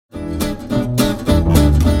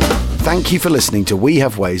Thank you for listening to We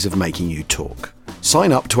Have Ways of Making You Talk.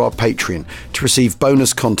 Sign up to our Patreon to receive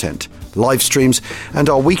bonus content, live streams, and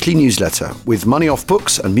our weekly newsletter with money off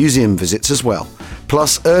books and museum visits as well,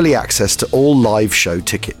 plus early access to all live show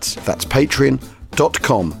tickets. That's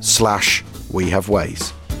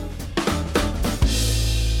patreon.com/wehaveways.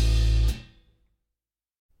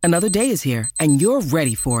 Another day is here, and you're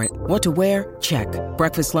ready for it. What to wear? Check.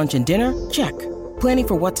 Breakfast, lunch, and dinner? Check. Planning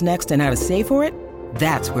for what's next and how to save for it?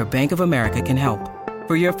 That's where Bank of America can help.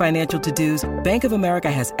 For your financial to-dos, Bank of America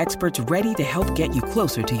has experts ready to help get you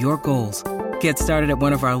closer to your goals. Get started at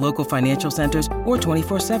one of our local financial centers or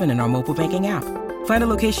 24/7 in our mobile banking app. Find a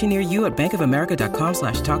location near you at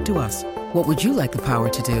bankofamerica.com/talktous. What would you like the power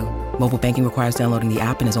to do? Mobile banking requires downloading the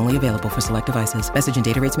app and is only available for select devices. Message and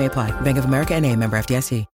data rates may apply. Bank of America N.A., member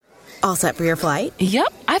FDIC. All set for your flight?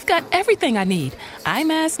 Yep, I've got everything I need. Eye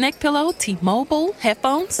mask, neck pillow, T-Mobile,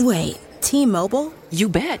 headphones. Wait, T-Mobile? You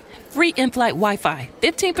bet. Free in-flight Wi-Fi.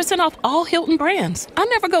 15% off all Hilton brands. I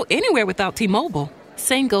never go anywhere without T-Mobile.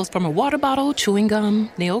 Same goes from a water bottle, chewing gum,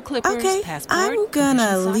 nail clippers, okay, passport. I'm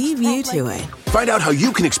gonna leave you to it. Find out how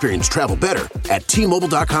you can experience travel better at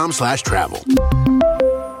T-Mobile.com/travel.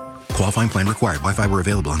 Qualifying plan required. Wi-Fi were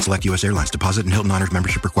available on select U.S. airlines. Deposit and Hilton Honors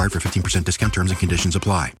membership required for 15% discount. Terms and conditions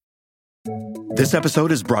apply. This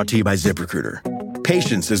episode is brought to you by ZipRecruiter.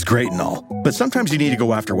 Patience is great and all, but sometimes you need to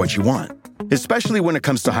go after what you want, especially when it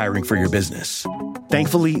comes to hiring for your business.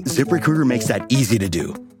 Thankfully, ZipRecruiter makes that easy to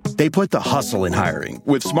do. They put the hustle in hiring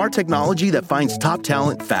with smart technology that finds top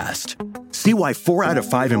talent fast. See why 4 out of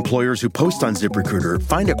 5 employers who post on ZipRecruiter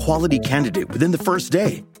find a quality candidate within the first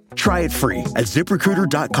day. Try it free at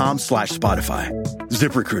ZipRecruiter.com/Spotify.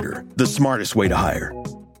 ZipRecruiter, the smartest way to hire.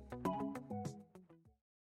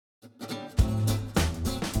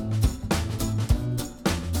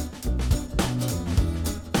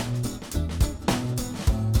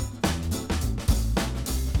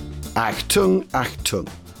 Achtung, Achtung.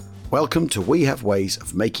 Welcome to We Have Ways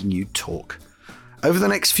of Making You Talk. Over the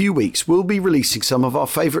next few weeks, we'll be releasing some of our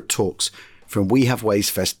favourite talks from We Have Ways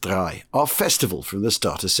Fest 3, our festival from the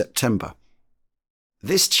start of September.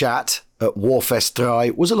 This chat at Warfest 3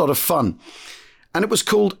 was a lot of fun, and it was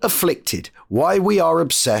called Afflicted, Why We Are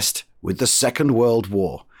Obsessed with the Second World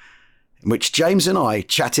War, in which James and I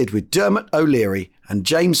chatted with Dermot O'Leary and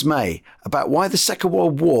James May about why the Second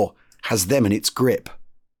World War has them in its grip.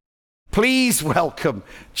 Please welcome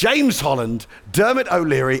James Holland, Dermot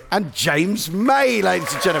O'Leary and James May,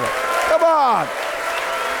 ladies and gentlemen. Come on!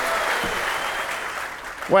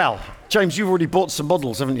 Well, James, you've already bought some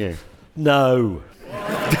models, haven't you? No.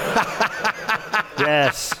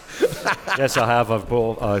 Yes. Yes, I have. I've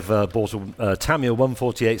bought a Tamiya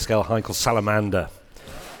 148 scale Heinkel Salamander,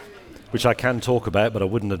 which I can talk about, but I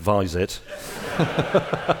wouldn't advise it.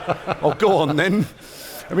 Oh, go on then.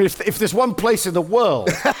 I mean, if there's one place in the world...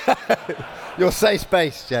 Your safe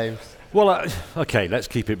space, James. Well, okay, let's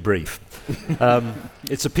keep it brief.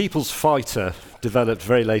 It's a people's fighter developed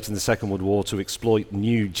very late in the Second World War to exploit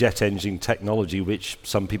new jet engine technology, which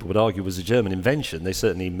some people would argue was a German invention. They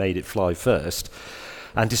certainly made it fly first.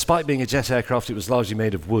 And despite being a jet aircraft, it was largely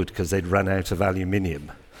made of wood because they'd run out of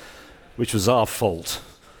aluminium, which was our fault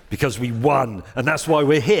because we won, and that's why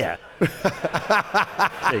we're here.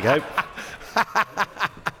 There you go.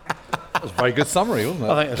 That was a very good summary, wasn't it?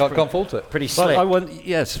 I think Can't fault it. Pretty slick.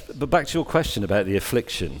 Yes, but back to your question about the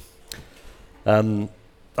affliction. I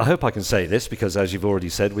hope I can say this because, as you've already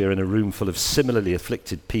said, we're in a room full of similarly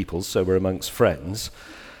afflicted people, so we're amongst friends.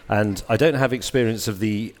 And I don't have experience of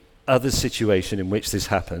the other situation in which this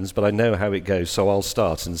happens, but I know how it goes, so I'll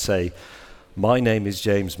start and say, my name is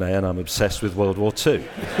James May and I'm obsessed with World War II.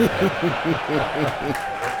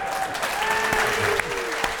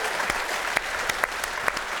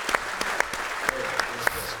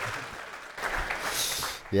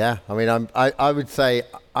 Yeah, I mean, I would say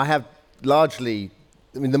I have largely.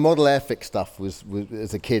 I mean, the model airfix stuff was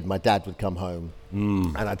as a kid. My dad would come home,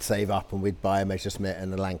 and I'd save up, and we'd buy a Messerschmitt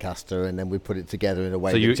and a Lancaster, and then we'd put it together in a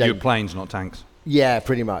way. So you're planes, not tanks. Yeah,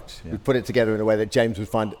 pretty much. Yeah. We'd put it together in a way that James would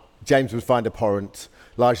find abhorrent.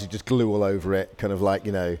 Largely just glue all over it, kind of like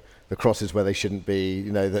the crosses where they shouldn't be.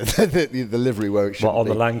 The livery where it shouldn't be. On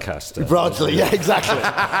the Lancaster. Largely, yeah, exactly.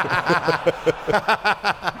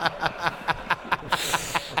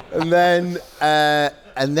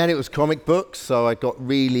 And then it was comic books, so I got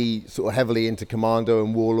really sort of heavily into Commando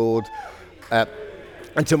and Warlord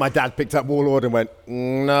until my dad picked up Warlord and went,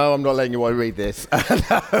 no, I'm not letting you read this,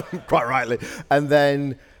 quite rightly. And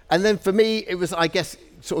then for me, it was, I guess,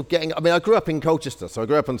 sort of getting, I grew up in Colchester, so I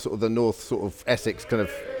grew up in sort of the north, sort of Essex kind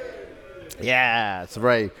of, yeah, it's a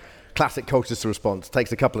very classic Colchester response.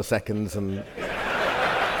 Takes a couple of seconds and...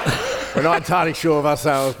 We're not entirely sure of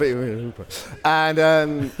ourselves, but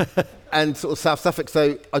and sort of South Suffolk.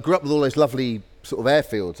 So I grew up with all those lovely sort of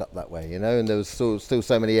airfields up that way, and there was still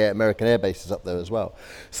so many American air bases up there as well.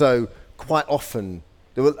 So quite often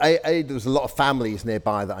there was a lot of families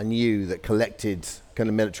nearby that I knew that collected kind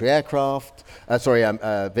of military aircraft,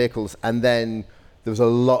 vehicles, and then there was a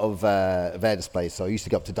lot of air displays. So I used to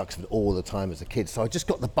go up to Duxford all the time as a kid. So I just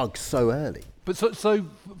got the bug so early. But so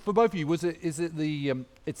for both of you, is it the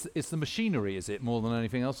it's the machinery, is it, more than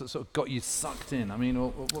anything else that sort of got you sucked in? I mean,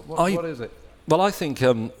 what is it? Well, I think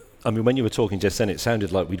when you were talking just then, it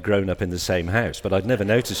sounded like we'd grown up in the same house, but I'd never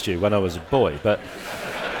noticed you when I was a boy. But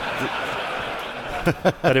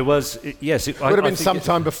but it was yes. It would have been some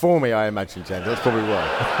time before me, I imagine, James. That's probably why.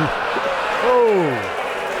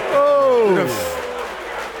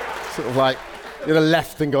 Sort of like you'd have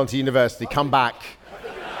left and gone to university, come back,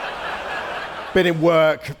 been in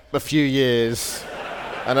work a few years,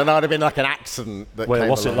 and then I'd have been like an accident. Well,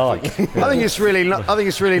 what's it like? I think it's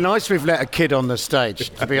really nice we've let a kid on the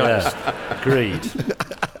stage, to be honest. Agreed.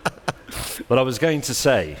 But I was going to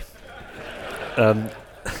say,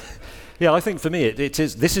 I think for me this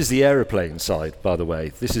is the aeroplane side, by the way.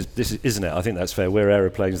 This is isn't it? I think that's fair. We're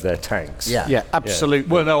aeroplanes, they're tanks. Yeah, absolutely.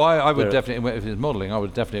 Yeah. Well, no, I would definitely, if it's modelling, I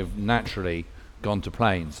would definitely have naturally gone to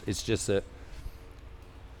planes. It's just that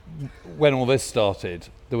when all this started,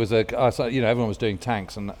 there was everyone was doing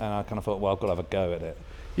tanks, and I kind of thought, well, I've got to have a go at it.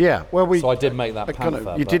 Yeah, well, so I did make that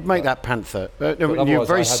Panther. You did make that Panther. You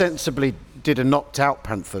very sensibly did a knocked out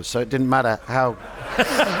Panther, so it didn't matter how.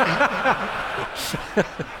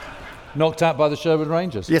 Knocked out by the Sherwood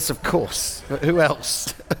Rangers. Yes, of course. But who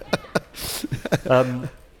else?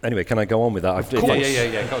 Anyway, can I go on with that?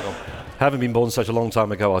 Yeah. Go on. Having been born such a long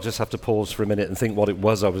time ago, I'll just have to pause for a minute and think what it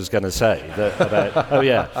was I was going to say.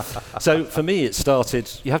 So for me, it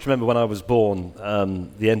started. You have to remember when I was born.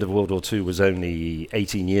 The end of World War II was only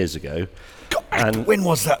 18 years ago. God, and when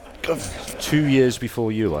was that? 2 years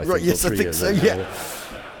before you, I think. Right, yes, I think so. Yeah.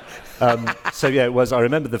 It was. I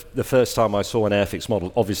remember the first time I saw an Airfix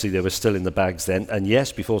model. Obviously, they were still in the bags then. And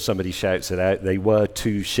yes, before somebody shouts it out, they were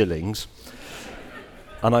 2 shillings.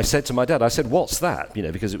 And I said to my dad, what's that?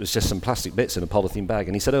 Because it was just some plastic bits in a polythene bag.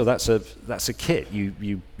 And he said, oh, that's a kit.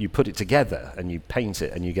 You put it together and you paint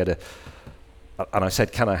it and you get a. And I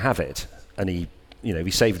said, can I have it? And he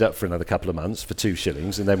saved up for another couple of months for 2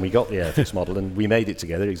 shillings, and then we got the Airfix model and we made it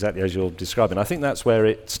together exactly as you're describing. I think that's where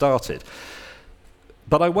it started.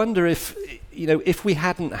 But I wonder if we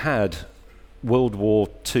hadn't had World War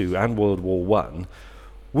II and World War I,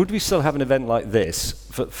 would we still have an event like this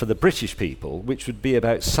for the British people, which would be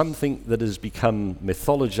about something that has become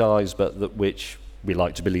mythologized, but which we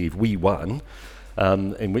like to believe we won,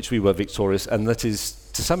 in which we were victorious, and that is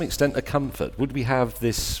to some extent a comfort? Would we have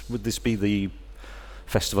this? Would this be the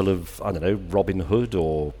festival of, I don't know, Robin Hood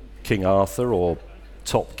or King Arthur or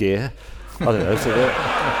Top Gear? I don't know.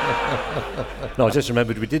 No, I just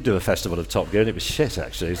remembered we did do a festival of Top Gear and it was shit,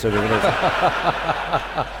 actually. So I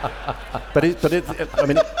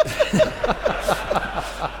mean,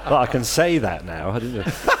 well, I can say that now.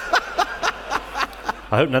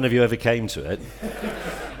 I hope none of you ever came to it.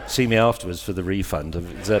 See me afterwards for the refund.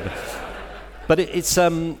 But it's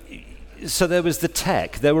so there was the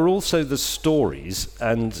tech. There were also the stories,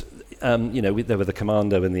 and there were the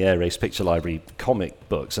Commando and the Air Race Picture Library comic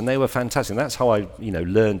books, and they were fantastic. And that's how I,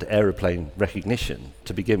 learned aeroplane recognition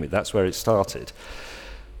to begin with. That's where it started.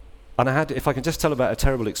 And if I can just tell about a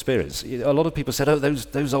terrible experience, a lot of people said, oh,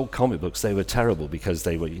 those old comic books, they were terrible because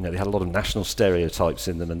they were, they had a lot of national stereotypes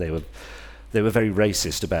in them, and they were very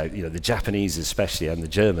racist about, the Japanese especially, and the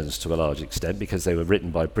Germans to a large extent, because they were written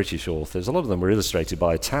by British authors. A lot of them were illustrated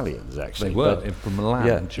by Italians, actually. They were, from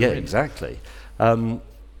Milan. Yeah, exactly.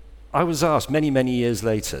 I was asked many, many years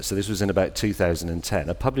later, so this was in about 2010,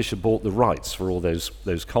 a publisher bought the rights for all those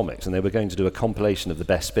comics, and they were going to do a compilation of the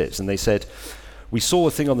best bits, and they said, we saw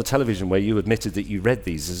a thing on the television where you admitted that you read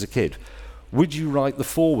these as a kid. Would you write the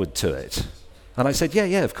foreword to it? And I said,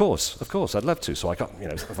 yeah, of course, I'd love to. So I got,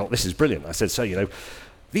 I thought, this is brilliant. I said, so,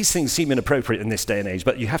 these things seem inappropriate in this day and age,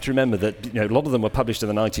 but you have to remember that, a lot of them were published in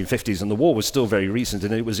the 1950s, and the war was still very recent,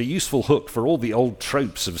 and it was a useful hook for all the old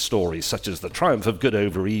tropes of stories, such as the triumph of good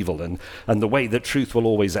over evil, and the way that truth will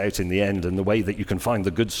always out in the end, and the way that you can find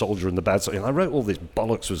the good soldier and the bad soldier. And I wrote all this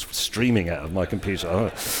bollocks was streaming out of my computer. I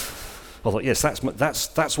thought, yes, that's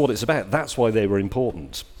what it's about. That's why they were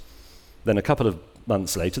important. Then a couple of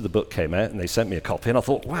months later, the book came out, and they sent me a copy, and I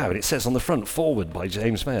thought, wow, and it says on the front, forward by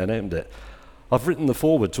James May. I named it. I've written the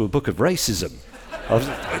foreword to a book of racism.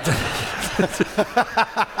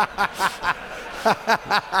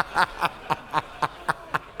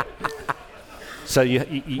 So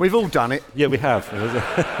we've all done it. Yeah, we have.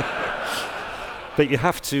 But you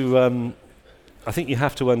have to. I think you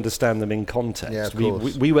have to understand them in context. Yeah, of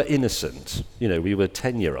course. We were innocent. We were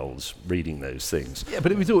 10-year-olds reading those things. Yeah,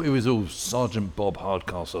 but it was all Sergeant Bob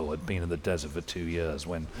Hardcastle had been in the desert for 2 years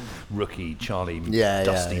when rookie Charlie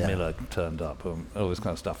Dusty Miller turned up, all this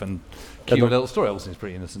kind of stuff. And cute little story. It all seems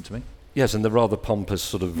pretty innocent to me. Yes, and the rather pompous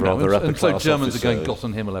sort of rather upper class. And so Germans officer. are going Gott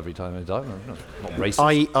und Himmel every time they die. Not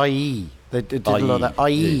racist. IE. They did a lot of that.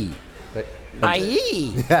 IE. IE.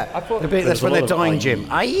 That's when they're dying, Jim.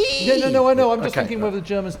 IE. No, I know. I'm just thinking whether the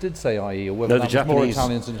Germans did say IE or whether that was more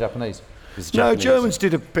Italians than Japanese. No, Germans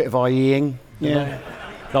did a bit of IEing. Yeah.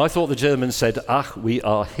 No, I thought the Germans said, we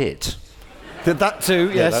are hit. Did that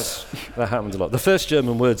too, yes. That happened a lot. The first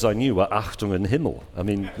German words I knew were Achtung and Himmel. I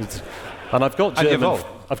mean, and I've got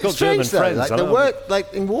German friends. There were,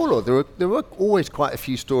 in Warlord, there were always quite a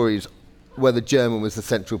few stories where the German was the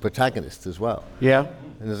central protagonist as well. Yeah.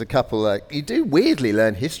 And there's a couple, you do weirdly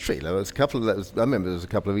learn history. There was a couple I remember there was a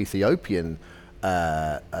couple of Ethiopian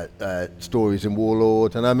stories in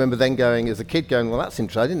Warlord, and I remember then going, as a kid, well, that's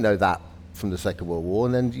interesting. I didn't know that from the Second World War,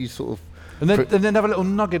 and then you sort of... And then have a little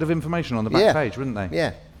nugget of information on the back page, wouldn't they?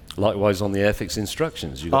 Yeah. Likewise on the airfix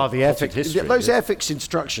instructions. The airfix... Those airfix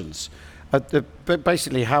instructions are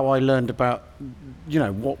basically how I learned about,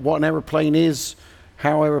 what an aeroplane is,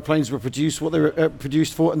 how aeroplanes were produced, what they were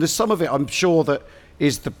produced for, and there's some of it, I'm sure, that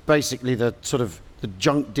is basically the sort of the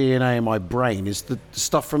junk DNA in my brain is the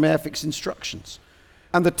stuff from airfix instructions.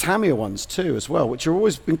 And the Tamiya ones too as well, which are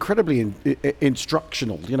always incredibly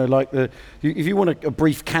instructional. If you want a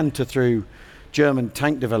brief canter through German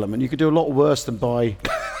tank development, you could do a lot worse than buy...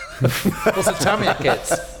 What's the Tamiya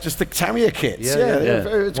kits? Just the Tamiya kits, yeah.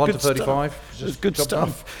 It's 1 good to 35. Stuff. It's good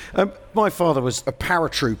stuff. My father was a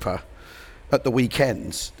paratrooper at the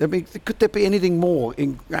weekends. I mean, could there be anything more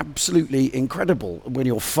absolutely incredible when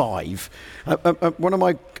you're 5? One of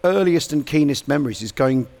my earliest and keenest memories is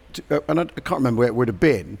going to, and I can't remember where it would have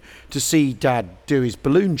been, to see Dad do his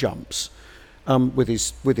balloon jumps with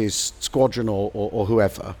his squadron or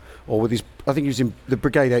whoever, or with his, I think he was in the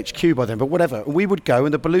brigade HQ by then, but whatever. And we would go,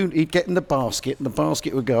 and the balloon, he'd get in the basket, and the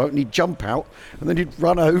basket would go out, and he'd jump out, and then he'd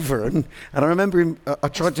run over, and I remember him. I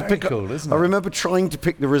tried to pick cool, up. Isn't it? I remember trying to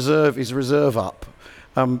pick his reserve up,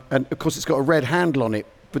 and of course it's got a red handle on it,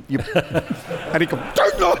 but and he goes,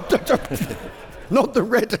 not the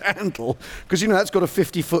red handle, because that's got a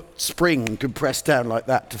 50-foot spring and can press down like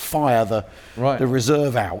that to fire the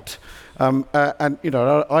reserve out. And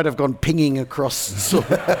I'd have gone pinging across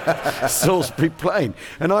Salisbury Plain,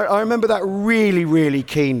 and I remember that really, really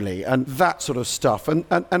keenly, and that sort of stuff. And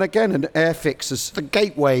again, an airfix is the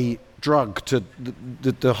gateway drug to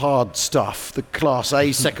the hard stuff, the Class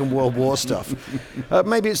A Second World War stuff.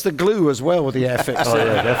 Maybe it's the glue as well with the airfix. Oh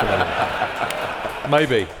yeah,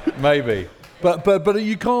 definitely. Maybe. But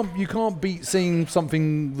you can't beat seeing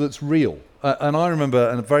something that's real. And I remember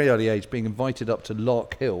at a very early age being invited up to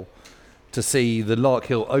Lark Hill to see the Lark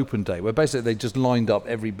Hill Open Day, where basically they just lined up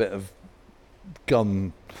every bit of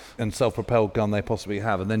gun and self-propelled gun they possibly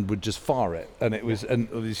have, and then would just fire it, and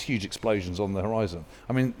these huge explosions on the horizon.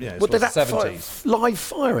 I mean, it's the 70s. Live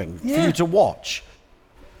firing for you to watch.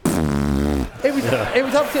 It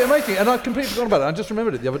was absolutely amazing, and I completely forgot about it. I just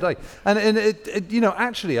remembered it the other day, and it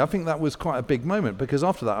actually, I think that was quite a big moment, because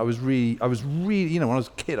after that, I was really, when I was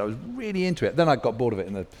a kid, I was really into it. Then I got bored of it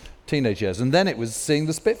in the teenage years, and then it was seeing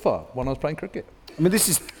the Spitfire when I was playing cricket. I mean, this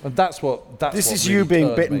is really you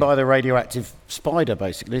being bitten me. by the radioactive spider,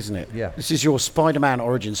 basically, isn't it? Yeah. This is your Spider-Man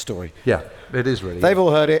origin story. Yeah, it is really. They've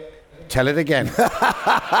all heard it. Tell it again. Well,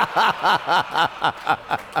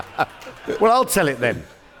 I'll tell it then.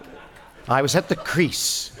 I was at the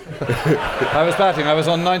crease. I was batting. I was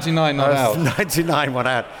on 99 not out. 99 one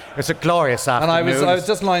out. It's a glorious afternoon. And I was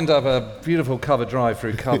just lined up a beautiful cover drive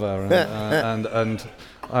through cover, and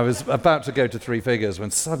I was about to go to 3 figures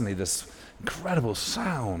when suddenly this incredible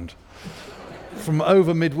sound from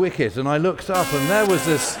over mid-wicket, and I looked up, and there was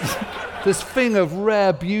this thing of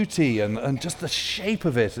rare beauty and just the shape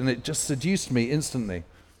of it, and it just seduced me instantly.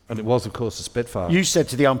 And it was, of course, a Spitfire. You said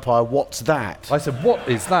to the umpire, "What's that?" I said, "What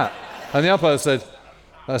is that?" And the umpire said,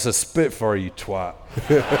 "That's a Spitfire, you twat."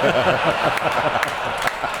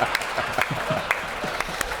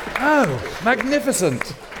 Oh,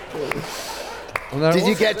 magnificent. Did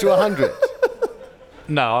you get to 100?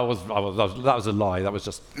 No, I was. That was a lie. That was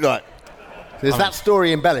just... Right. Is that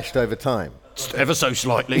story embellished over time? Ever so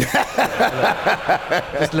slightly.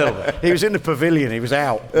 Just a little bit. He was in the pavilion, he was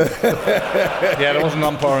out. Yeah, there wasn't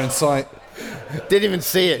an umpire in sight. Didn't even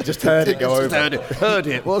see it, just heard it go over. Heard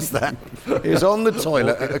it, what's that? He was on the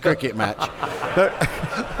toilet at a cricket match.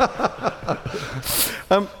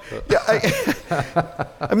 I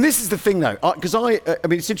mean, this is the thing, though, because I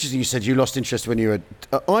mean, it's interesting you said you lost interest when you were...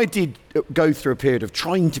 I did go through a period of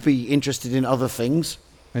trying to be interested in other things.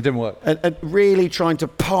 It didn't work. And really trying to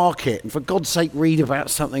park it and, for God's sake, read about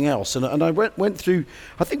something else. And I went through,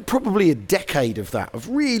 I think, probably a decade of that, of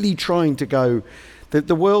really trying to go...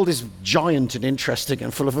 The world is giant and interesting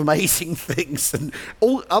and full of amazing things and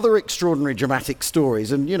all other extraordinary dramatic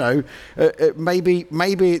stories. And, you know, maybe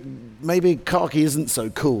khaki isn't so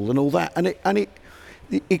cool and all that. And I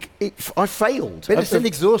failed. But it's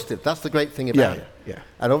exhaustive. That's the great thing about it. Yeah.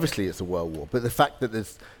 And obviously it's a world war. But the fact that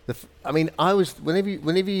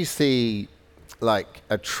whenever you see like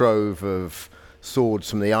a trove of swords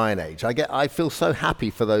from the Iron Age, I feel so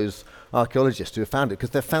happy for those archaeologists who have found it, because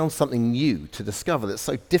they've found something new to discover that's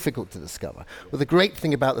so difficult to discover. Well, the great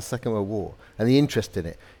thing about the Second World War and the interest in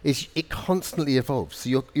it is it constantly evolves. So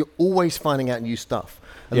you're always finding out new stuff.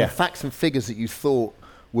 And the facts and figures that you thought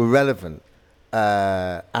were relevant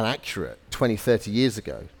and accurate 20, 30 years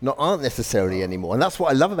ago aren't necessarily anymore. And that's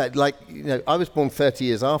what I love about it. Like, you know, I was born 30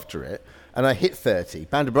 years after it, and I hit 30.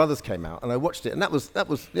 Band of Brothers came out, and I watched it, and that was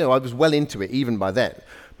you know, I was well into it even by then.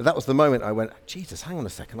 But that was the moment I went, Jesus, hang on a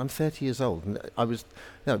second, I'm 30 years old. And I was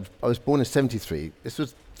born in 73. This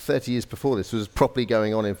was 30 years before this. Was properly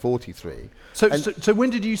going on in 43. So when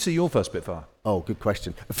did you see your first Spitfire? Oh, good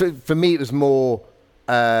question. For me, it was more...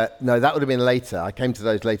 no, that would have been later. I came to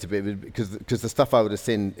those later, because the stuff I would have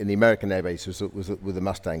seen in the American Air Base was with the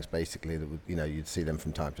Mustangs, basically. That would, you know, you'd see them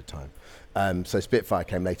from time to time. So Spitfire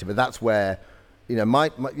came later, but that's where, you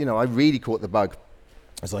know, I really caught the bug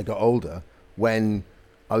as I got older when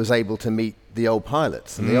I was able to meet the old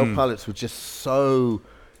pilots, and the old pilots were just so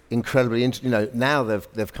incredibly, you know, now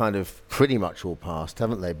they've kind of pretty much all passed,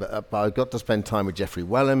 haven't they? But I got to spend time with Jeffrey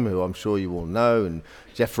Wellham, who I'm sure you all know, and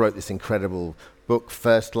Jeff wrote this incredible book,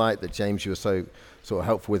 First Light, that James, you were so sort of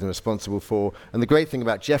helpful with and responsible for. And the great thing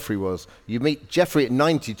about Jeffrey was, you meet Jeffrey at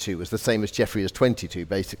 92 was the same as Jeffrey as 22,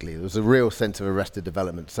 basically. There was a real sense of arrested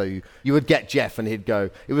development. So you would get Jeff and he'd go,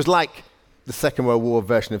 it was like the Second World War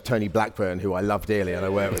version of Tony Blackburn, who I love dearly and I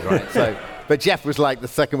work with, right? So, but Jeff was like the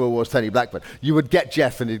Second World War's Tony Blackburn. You would get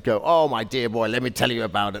Jeff and he'd go, oh, my dear boy, let me tell you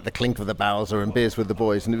about it, the clink of the Bowser and beers with the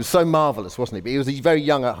boys. And it was so marvellous, wasn't he? But he was very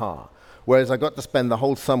young at heart. Whereas I got to spend the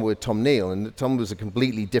whole summer with Tom Neal, and Tom was a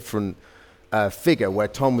completely different figure, where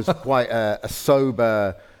Tom was quite a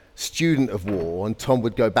sober student of war, and Tom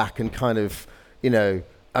would go back and kind of, you know,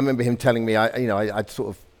 I remember him telling me, I'd sort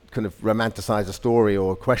of kind of romanticize a story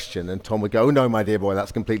or a question, and Tom would go, oh no, my dear boy,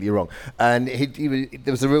 that's completely wrong. And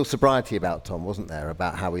there was a real sobriety about Tom, wasn't there,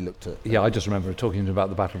 about how he looked at... Yeah, I just remember talking to him about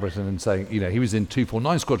the Battle of Britain and saying, you know, he was in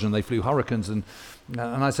 249 Squadron, they flew Hurricanes, and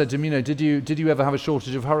I said to him, you know, did you ever have a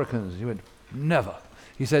shortage of Hurricanes? He went, never.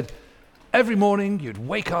 He said, every morning you'd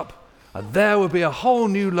wake up and there would be a whole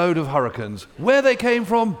new load of Hurricanes. Where they came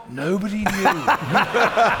from, nobody knew. It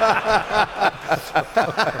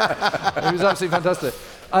was absolutely fantastic.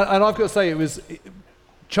 And I've got to say, it was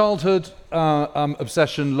childhood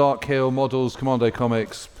obsession, Lark Hill, models, Commando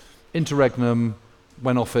comics, interregnum,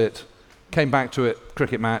 went off it, came back to it,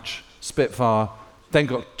 cricket match, Spitfire, then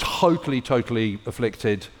got totally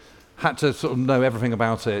afflicted, had to sort of know everything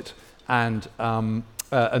about it, and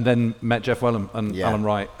then met Jeff Wellham and Alan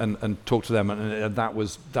Wright and talked to them, and that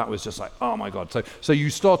was just like, oh my God. So you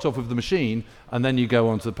start off with the machine, and then you go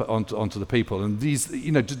onto the people, and these,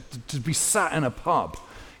 you know, to be sat in a pub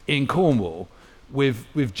in Cornwall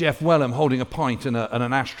with Jeff Wellham holding a pint and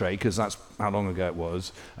an ashtray, because that's how long ago it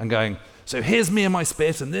was, and going, so here's me and my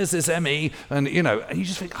Spit, and there's this ME, and you know, and you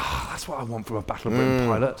just think, oh, that's what I want from a Battle of Britain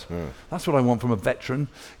pilot. That's what I want from a veteran,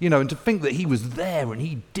 you know. And to think that he was there and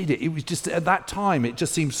he did it was just, at that time, it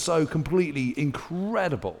just seemed so completely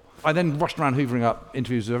incredible. I then rushed around hoovering up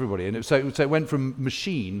interviews with everybody, and so it went from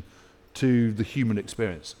machine to the human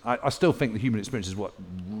experience. I still think the human experience is what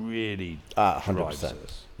really drives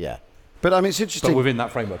us. Yeah. But I mean, it's interesting. But within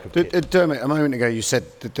that framework of kit. Dermot, a moment ago you said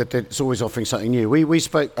that it's always offering something new. We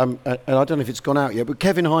spoke, and I don't know if it's gone out yet, but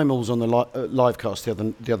Kevin Heimel's on the live cast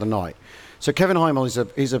the other night. So Kevin Heimel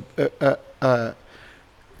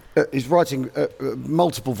is writing a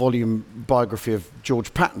multiple volume biography of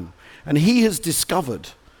George Patton, and he has discovered,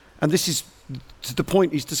 and this is to the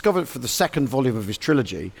point, he's discovered for the second volume of his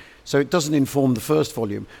trilogy, so it doesn't inform the first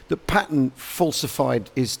volume, that Patton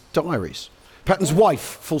falsified his diaries. Patton's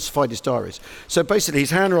wife falsified his diaries. So basically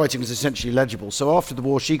his handwriting was essentially legible. So after the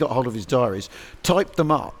war, she got hold of his diaries, typed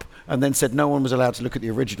them up, and then said no one was allowed to look at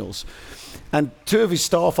the originals. And two of his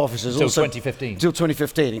staff officers Till also... 2015. Till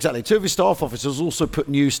 2015, exactly. Two of his staff officers also put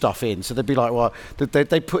new stuff in. So they'd be like, well,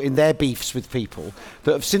 they put in their beefs with people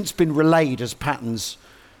that have since been relayed as Patton's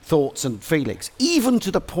thoughts and feelings, even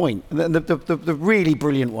to the point, and the really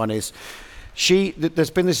brilliant one is, there's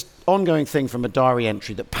been this ongoing thing from a diary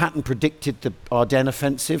entry that Patton predicted the Ardennes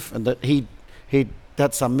offensive and that he'd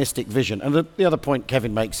had some mystic vision. And the other point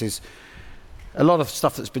Kevin makes is, a lot of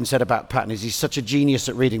stuff that's been said about Patton is he's such a genius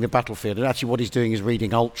at reading the battlefield, and actually what he's doing is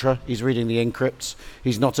reading Ultra. He's reading the encrypts.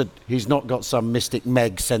 He's not got some mystic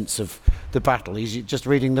Meg sense of the battle. He's just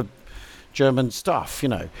reading the German stuff, you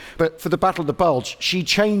know. But for the Battle of the Bulge, she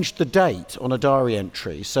changed the date on a diary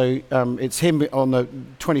entry. So it's him on the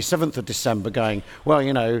 27th of December going, well,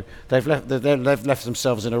 you know, they've left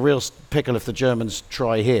themselves in a real pickle if the Germans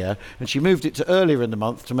try here. And she moved it to earlier in the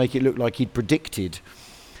month to make it look like he'd predicted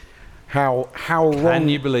how wrong. Can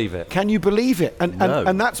you believe it? Can you believe it? No.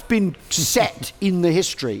 And that's been set in the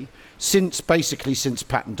history since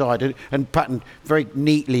Patton died, and Patton very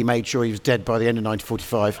neatly made sure he was dead by the end of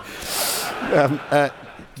 1945.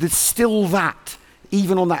 There's still that,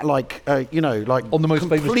 even on that, on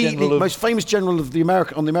the most famous general of the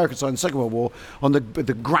American side in the Second World War, on the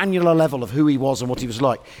granular level of who he was and what he was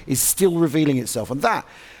like, is still revealing itself. And that,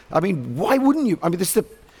 I mean, why wouldn't you? I mean,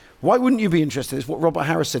 why wouldn't you be interested? It's what Robert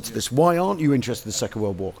Harris said to this. Why aren't you interested in the Second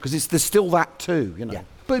World War? Because there's still that too, you know. Yeah.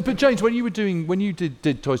 But James, when you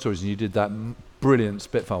did Toy Stories and you did that brilliant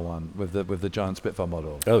Spitfire one with the giant Spitfire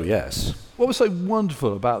model. Oh yes. What was so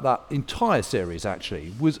wonderful about that entire series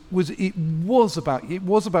actually was it was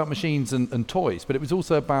about machines and toys, but it was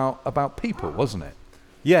also about people, wasn't it?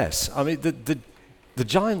 Yes. I mean the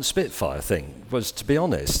giant Spitfire thing was, to be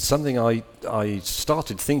honest, something I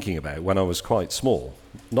started thinking about when I was quite small.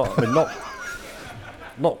 Not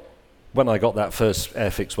when I got that first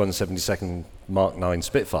Airfix 172nd Mark 9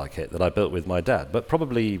 Spitfire kit that I built with my dad, but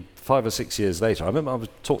probably 5 or 6 years later. I remember I was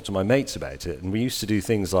talking to my mates about it, and we used to do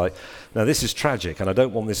things like, now this is tragic, and I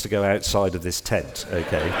don't want this to go outside of this tent,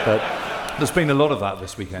 okay? But there's been a lot of that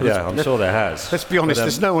this weekend. Yeah, I'm sure there has. Let's be honest,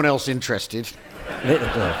 there's no one else interested.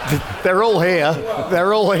 They're all here.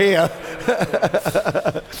 They're all here.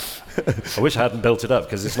 I wish I hadn't built it up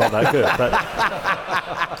because it's not that good. But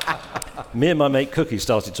me and my mate Cookie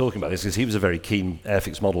started talking about this because he was a very keen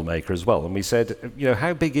Airfix model maker as well. And we said, you know,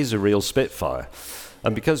 how big is a real Spitfire?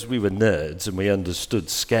 And because we were nerds and we understood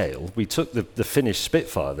scale, we took the finished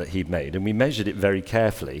Spitfire that he'd made and we measured it very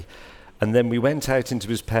carefully. And then we went out into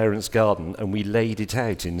his parents' garden and we laid it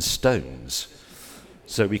out in stones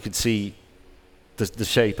so we could see the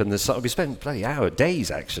shape and the size. We spent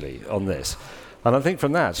days actually on this. And I think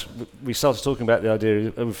from that, we started talking about the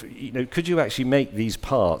idea of, you know, could you actually make these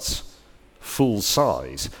parts full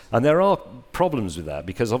size? And there are problems with that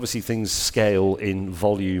because obviously things scale in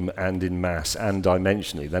volume and in mass and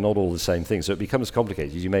dimensionally. They're not all the same thing. So it becomes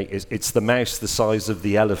complicated. It's the mouse the size of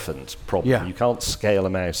the elephant problem. Yeah. You can't scale a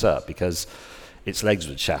mouse up because its legs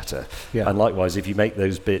would shatter. Yeah. And likewise, if you make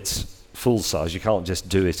those bits full size, you can't just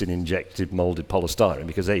do it in injected moulded polystyrene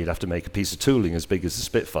because you'd have to make a piece of tooling as big as the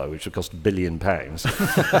Spitfire, which would cost £1 billion.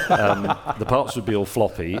 The parts would be all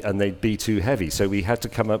floppy and they'd be too heavy, so we had to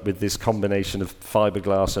come up with this combination of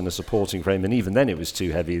fiberglass and a supporting frame, and even then it was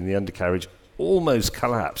too heavy and the undercarriage almost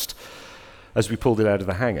collapsed as we pulled it out of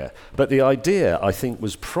the hangar. But the idea, I think,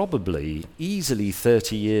 was probably easily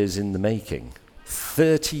 30 years in the making.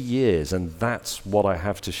 30 years, and that's what I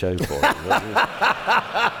have to show for it.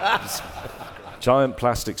 Giant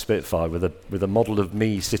plastic Spitfire with a model of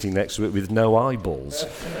me sitting next to it with no eyeballs.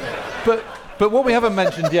 But what we haven't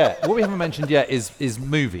mentioned yet, is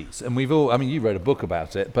movies, and we've all. I mean, you wrote a book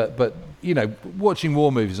about it, but you know, watching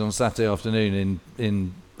war movies on Saturday afternoon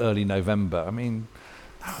in early November. I mean,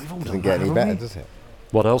 we've all done doesn't get any better, does it?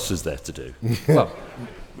 What else is there to do? Well,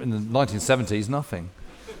 in the 1970s, nothing.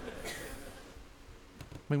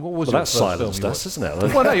 I mean, what was that's silenced us, isn't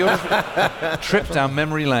it? Well, no, you're just trip down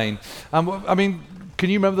memory lane. I mean, can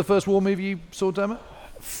you remember the first war movie you saw, Dermot?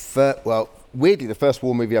 Well, weirdly, the first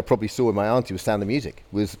war movie I probably saw with my auntie was Sound of Music.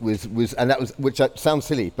 And that was, which sounds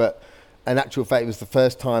silly, but in actual fact, it was the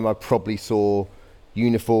first time I probably saw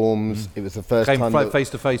uniforms. It was the first time face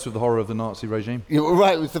to face with the horror of the Nazi regime. Yeah,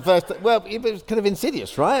 right, it was the first. Well, it was kind of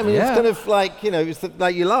insidious, right? I mean, it's kind of like, you know, it's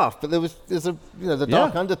like you laugh, but there's a, you know, the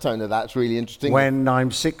dark undertone of that's really interesting. When I'm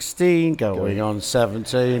 16, going on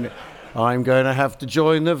 17, I'm going to have to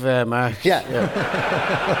join the Wehrmacht. Yeah.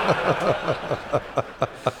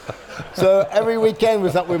 So every weekend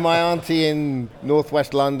was up with my auntie in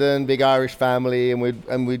northwest London, big Irish family, and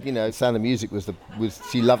we'd you know, Sound of Music was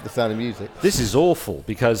she loved the Sound of Music. This is awful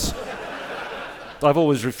because I've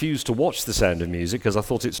always refused to watch The Sound of Music because I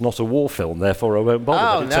thought it's not a war film, therefore I won't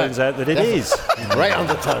bother. But it turns out that it is. Great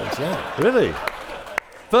undertones, yeah. Really?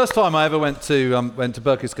 First time I ever went to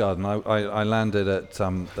Berchtesgaden, I landed at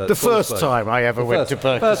the first time I ever went to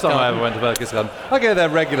Berchtesgaden. First time I ever went to Berchtesgaden. I go there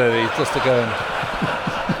regularly just to go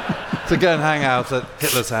and hang out at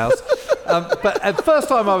Hitler's house. But the first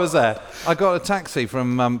time I was there, I got a taxi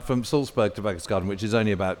from Salzburg to Berchtesgaden, which is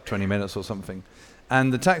only about 20 minutes or something.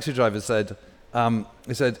 And the taxi driver said,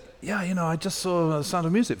 yeah, you know, I just saw Sound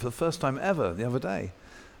of Music for the first time ever the other day.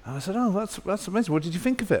 And I said, oh, that's amazing. What did you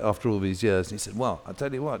think of it after all these years? And he said, well, I'll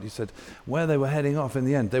tell you what. He said, where they were heading off in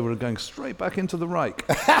the end, they were going straight back into the Reich.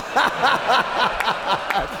 So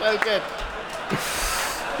good.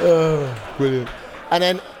 Oh, brilliant. And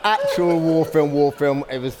then actual war film,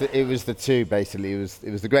 it was the two, basically. It was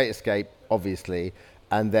The Great Escape, obviously,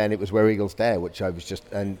 and then it was Where Eagles Dare, which I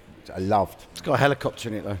loved. It's got a helicopter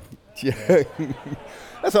in it, though. Yeah.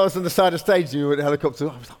 That's why I was on the side of stage, you were in a helicopter.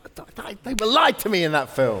 I was like, they were lied to me in that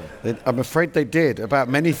film. I'm afraid they did, about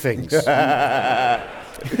many things. I'm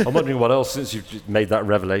wondering what else, since you've made that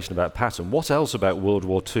revelation about Patton, what else about World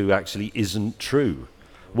War II actually isn't true?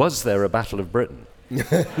 Was there a Battle of Britain?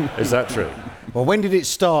 Is that true? Well, when did it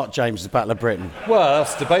start, James, the Battle of Britain? Well,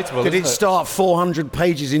 that's debatable, Did it start 400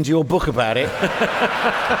 pages into your book about it?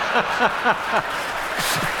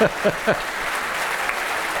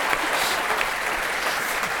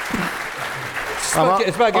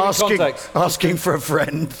 It's about giving context. Asking for a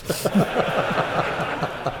friend.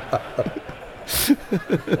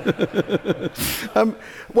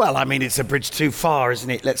 Well, I mean, it's a bridge too far, isn't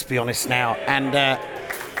it? Let's be honest now. And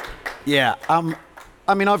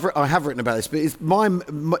I mean, I have written about this, but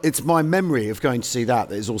it's my memory of going to see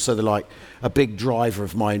that is also a big driver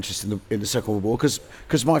of my interest in the Second World War,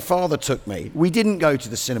 because my father took me. We didn't go to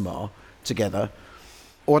the cinema together,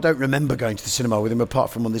 or I don't remember going to the cinema with him apart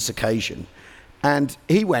from on this occasion. And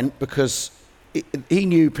he went because he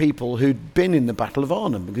knew people who'd been in the Battle of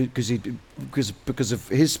Arnhem because of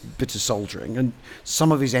his bit of soldiering, and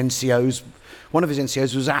one of his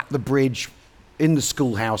NCOs was at the bridge in the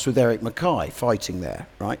schoolhouse with Eric Mackay fighting there,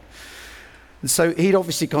 right? And so he'd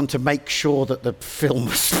obviously gone to make sure that the film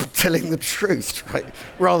was telling the truth, right,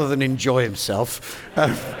 rather than enjoy himself.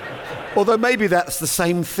 Although maybe that's the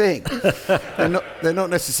same thing. They're not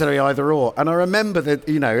necessarily either or. And I remember that,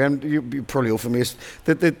 you know, and you're probably all familiar,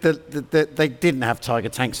 that they didn't have Tiger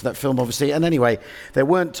tanks in that film, obviously. And anyway, there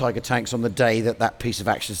weren't Tiger tanks on the day that piece of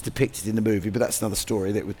action is depicted in the movie, but that's another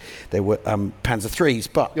story. There were Panzer IIIs,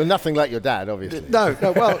 but... You're nothing like your dad, obviously. No,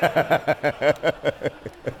 well...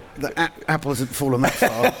 The apple hasn't fallen that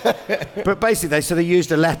far. But basically, they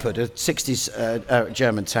used a Leopard, a 60s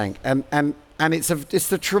German tank, and it's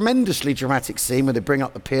the tremendously dramatic scene where they bring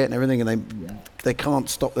up the pit and everything, and they can't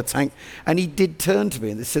stop the tank. And he did turn to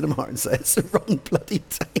me in the cinema and say, "It's the wrong bloody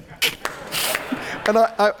tank." And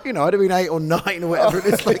I you know, I'd have been 8 or 9 or whatever.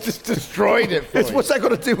 It's like just destroyed it. What's that got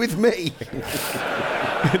to do with me?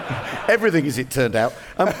 Everything, as it turned out.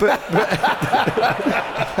 But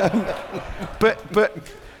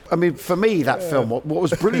I mean, for me, that film, what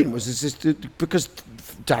was brilliant was because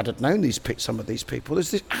Dad had known some of these people.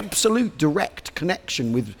 There's this absolute direct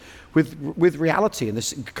connection with reality, and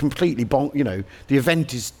this completely you know, the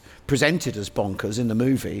event is presented as bonkers in the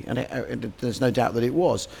movie, and there's no doubt that it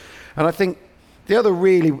was. And I think the other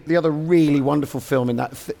really wonderful film in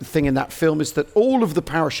that thing in that film is that all of the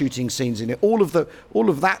parachuting scenes in it, all of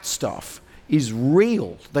that stuff is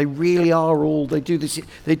real. They really are all. They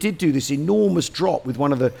did do this enormous drop with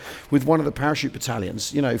one of the parachute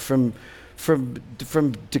battalions, you know, from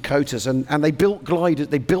Dakotas, and they built gliders.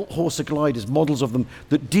 They built Horsa gliders, models of them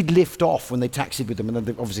that did lift off when they taxied with them, and then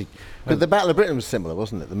they obviously. But the Battle of Britain was similar,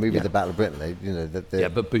 wasn't it? The movie, The Battle of Britain. They, you know,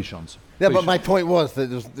 but Bouchons. Yeah, but my point was that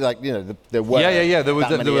there was, like, you know, there were. Yeah. There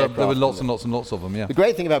were lots and lots and lots of them. Yeah. The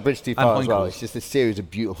great thing about Bridge Too Far as well, it's just a series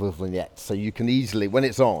of beautiful vignettes, so you can easily, when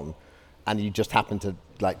it's on, and you just happen to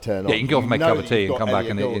turn on. Yeah, you can go off and make a cup of tea and come back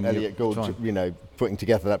and Elliot Gould, you know, putting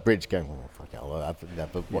together that bridge, going, oh, fuck it, I'll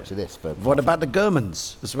have watch this. But what about the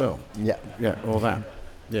Germans as well? Yeah, all that.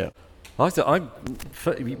 Yeah.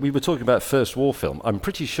 We were talking about First War film. I'm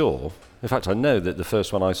pretty sure, in fact, I know that the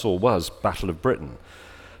first one I saw was Battle of Britain,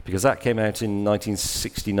 because that came out in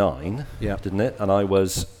 1969, didn't it? And I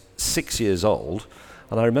was 6 years old.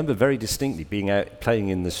 And I remember very distinctly being out playing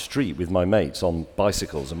in the street with my mates on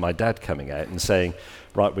bicycles, and my dad coming out and saying,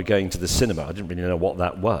 right, we're going to the cinema. I didn't really know what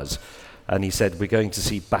that was. And he said, we're going to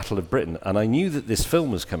see Battle of Britain. And I knew that this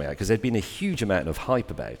film was coming out because there'd been a huge amount of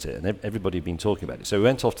hype about it, and everybody had been talking about it. So we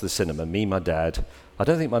went off to the cinema, me, my dad. I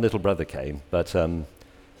don't think my little brother came, but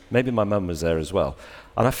maybe my mum was there as well.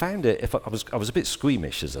 And I found it, I was a bit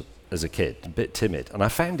squeamish as a kid, a bit timid. And I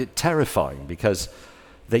found it terrifying because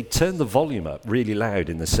they turned the volume up really loud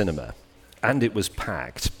in the cinema, and it was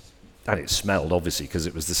packed, and it smelled, obviously, because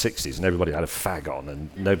it was the 60s, and everybody had a fag on, and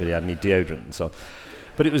nobody had any deodorant and so on.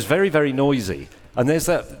 But it was very, very noisy. And there's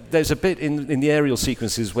a bit in the aerial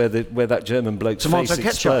sequences where that German bloke's face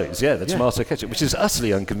explodes. Yeah, the tomato ketchup, which is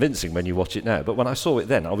utterly unconvincing when you watch it now. But when I saw it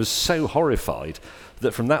then, I was so horrified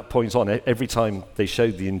that from that point on, every time they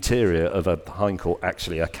showed the interior of a Heinkel,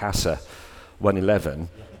 actually a Casa 111,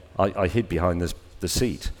 I hid behind the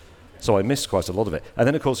seat. So I missed quite a lot of it. And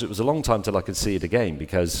then, of course, it was a long time till I could see it again,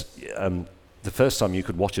 because the first time you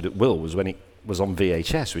could watch it at will was when it was on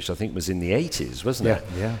VHS, which I think was in the 80s, wasn't it?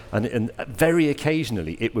 Yeah. And very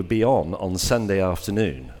occasionally it would be on Sunday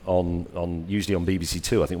afternoon, on usually on BBC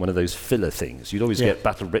Two, I think one of those filler things. You'd always get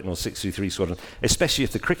Battle of Britain or 633 Squadron, especially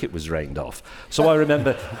if the cricket was rained off. So I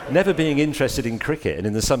remember never being interested in cricket, and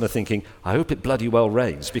in the summer thinking, I hope it bloody well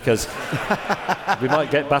rains, because we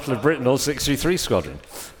might get Battle of Britain or 633 Squadron.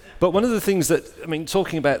 But one of the things that, I mean,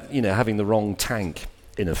 talking about, having the wrong tank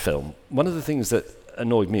in a film, one of the things that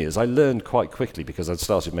annoyed me is I learned quite quickly, because I'd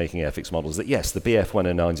started making Airfix models, that yes, the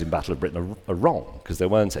BF-109s in Battle of Britain are wrong, because there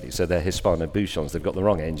weren't any. So they're Hispano-Bouchons, they've got the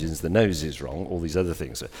wrong engines, the nose is wrong, all these other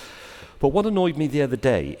things. But what annoyed me the other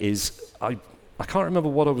day is, I can't remember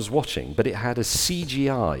what I was watching, but it had a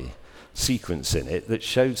CGI sequence in it that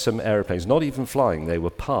showed some aeroplanes, not even flying, they were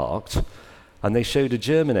parked, and they showed a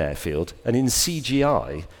German airfield, and in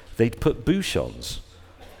CGI, they'd put Bouchons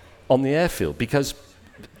on the airfield, because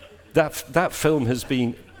that film has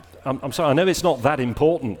been, I'm sorry, I know it's not that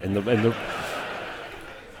important in the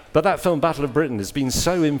but that film Battle of Britain has been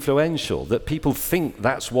so influential that people think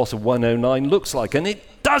that's what a 109 looks like, and it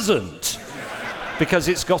doesn't, because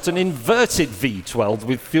it's got an inverted V12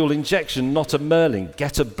 with fuel injection, not a Merlin.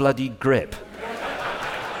 Get a bloody grip.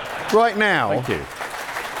 Right now, thank you.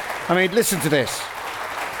 I mean, listen to this.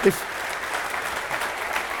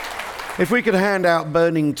 If we could hand out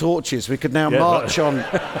burning torches, we could now march on.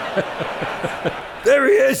 There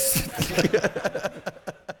he is!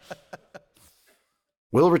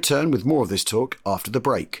 We'll return with more of this talk after the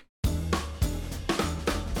break.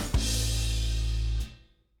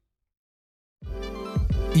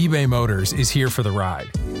 eBay Motors is here for the ride.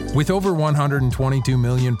 With over 122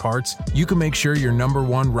 million parts, you can make sure your number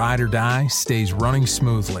one ride or die stays running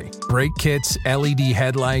smoothly. Brake kits, LED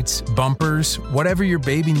headlights, bumpers, whatever your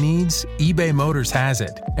baby needs, eBay Motors has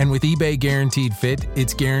it. And with eBay Guaranteed Fit,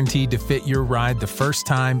 it's guaranteed to fit your ride the first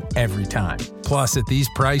time, every time. Plus, at these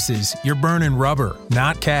prices, you're burning rubber,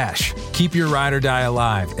 not cash. Keep your ride or die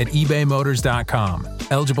alive at ebaymotors.com.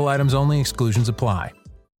 Eligible items only, exclusions apply.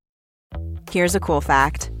 Here's a cool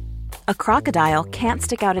fact. A crocodile can't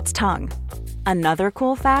stick out its tongue. Another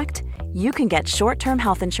cool fact, you can get short-term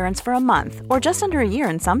health insurance for a month or just under a year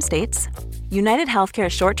in some states. United Healthcare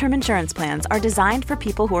short-term insurance plans are designed for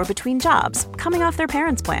people who are between jobs, coming off their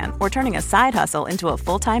parents' plan, or turning a side hustle into a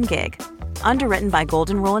full-time gig. Underwritten by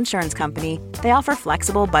Golden Rule Insurance Company, they offer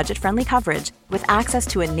flexible, budget-friendly coverage with access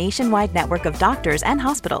to a nationwide network of doctors and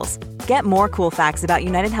hospitals. Get more cool facts about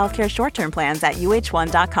United Healthcare short-term plans at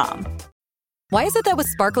uh1.com. Why is it that with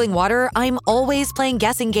sparkling water, I'm always playing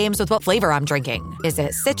guessing games with what flavor I'm drinking? Is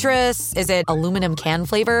it citrus? Is it aluminum can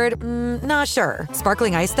flavored? Not sure.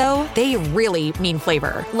 Sparkling ice, though, they really mean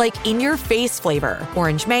flavor. Like in-your-face flavor.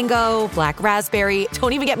 Orange mango, black raspberry.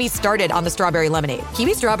 Don't even get me started on the strawberry lemonade.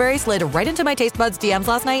 Kiwi Strawberry slid right into my taste buds DMs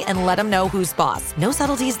last night and let them know who's boss. No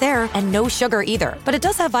subtleties there, and no sugar either. But it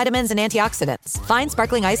does have vitamins and antioxidants. Find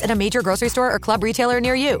sparkling ice at a major grocery store or club retailer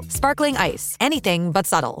near you. Sparkling ice. Anything but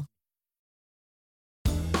subtle.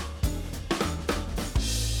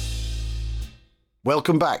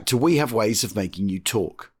 Welcome back to We Have Ways of Making You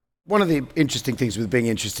Talk. One of the interesting things with being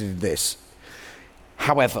interested in this,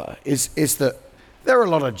 however, is that there are a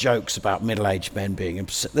lot of jokes about middle-aged men being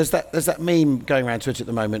upset. There's that meme going around Twitter at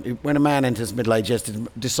the moment. When a man enters middle age, he has to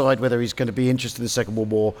decide whether he's going to be interested in the Second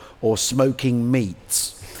World War or smoking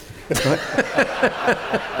meats.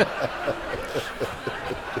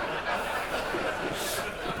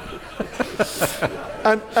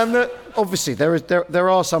 and that obviously there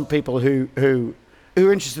are some people who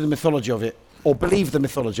are interested in the mythology of it, or believe the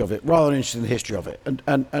mythology of it, rather than interested in the history of it.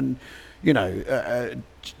 And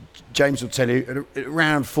James will tell you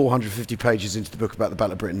around 450 pages into the book about the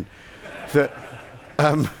Battle of Britain that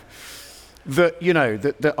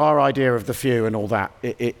our idea of the few and all that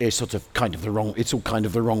is sort of kind of the wrong. It's all kind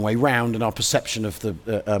of the wrong way round, and our perception of the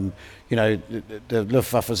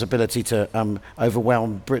Luftwaffe's ability to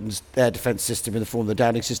overwhelm Britain's air defence system in the form of the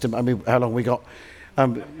Downing system. I mean, how long we got?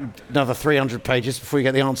 Another 300 pages before you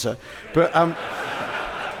get the answer. But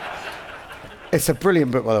it's a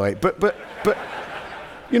brilliant book, by the way. But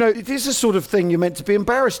You know, it is a sort of thing you're meant to be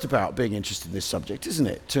embarrassed about, being interested in this subject, isn't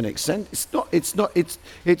it? To an extent,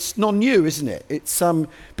 it's non-new, isn't it? It's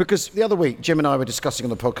because the other week Jim and I were discussing on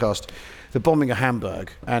the podcast the bombing of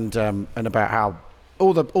Hamburg and about how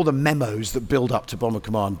all the memos that build up to Bomber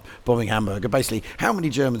Command bombing Hamburg are basically how many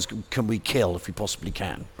Germans can we kill if we possibly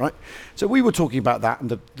can, right? So we were talking about that,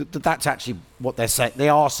 and that's actually what they're saying. They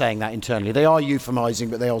are saying that internally. They are euphemising,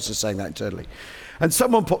 but they're also saying that internally. And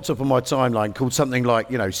someone popped up on my timeline called something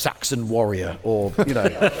like, Saxon Warrior, or,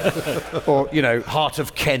 or, Heart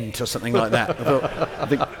of Kent, or something like that. I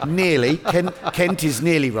think nearly. Kent is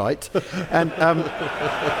nearly right.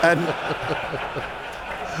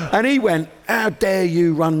 And he went, how dare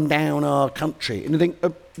you run down our country? And I think,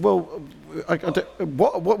 what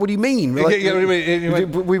would he mean? Like,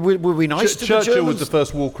 were we nice to the Germans? Churchill was the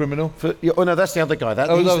first war criminal. No, that's the other guy. That's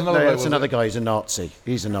another guy. He's a Nazi.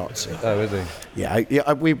 He's a Nazi. Oh, is he? Yeah.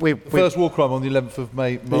 First war crime on the 11th of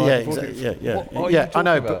May. Yeah. I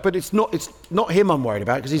know, but it's not him I'm worried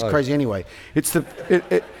about, because he's crazy anyway. It's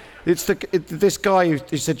this guy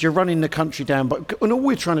who said you're running the country down, and all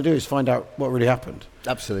we're trying to do is find out what really happened.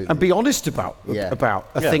 Absolutely. And be honest about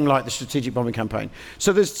a thing like the strategic bombing campaign.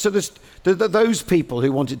 So there's those people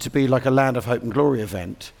who want it to be like a Land of Hope and Glory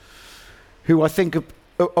event, who I think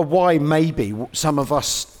are why maybe some of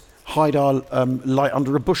us hide our light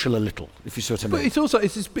under a bushel a little, if you see what I mean. But it's also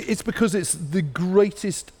it's because it's the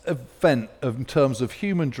greatest event in terms of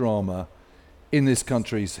human drama in this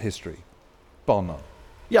country's history, bar none.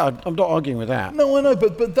 Yeah, I'm not arguing with that. No, I know,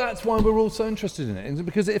 but that's why we're all so interested in it,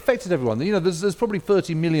 because it affected everyone. There's probably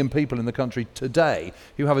 30 million people in the country today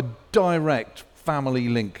who have a direct family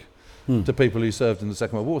link to people who served in the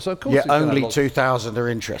Second World War. So of course, only 2,000 are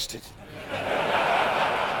interested.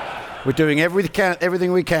 We're doing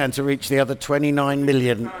everything we can to reach the other 29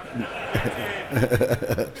 million.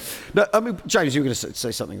 No, I mean, James, you were going to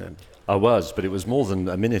say something then. I was, but it was more than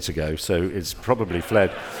a minute ago, so it's probably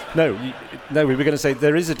fled. No, we were going to say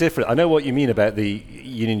there is a difference. I know what you mean about the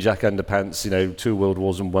Union Jack underpants, 2 World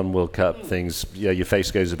Wars and 1 World Cup things. Yeah, your face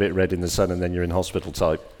goes a bit red in the sun and then you're in hospital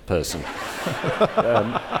type person.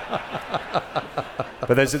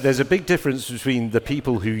 But there's a big difference between the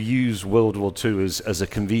people who use World War II as a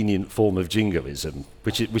convenient form of jingoism,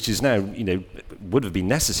 which is now, would have been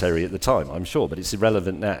necessary at the time, I'm sure, but it's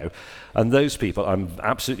irrelevant now. And those people, I'm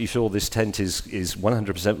absolutely sure this tent is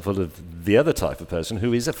 100% full of the other type of person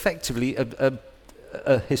who is effectively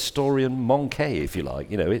a historian manqué, if you like.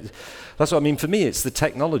 That's what I mean. For me, it's the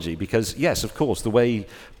technology, because yes, of course, the way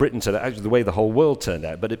Britain turned out, actually the way the whole world turned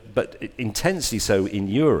out, but intensely so in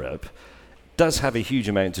Europe, does have a huge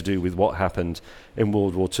amount to do with what happened in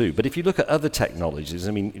World War II. But if you look at other technologies,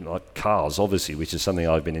 I mean, like cars, obviously, which is something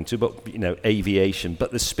I've been into, but, aviation,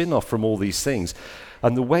 but the spin-off from all these things,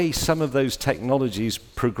 and the way some of those technologies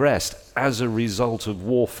progressed as a result of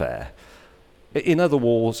warfare, in other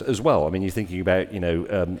wars as well. I mean, you're thinking about,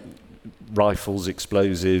 rifles,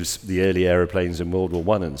 explosives, the early aeroplanes in World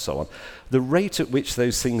War I and so on. The rate at which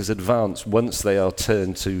those things advance once they are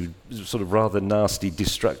turned to sort of rather nasty,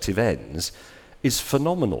 destructive ends is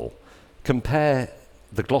phenomenal. Compare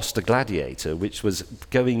the Gloucester Gladiator, which was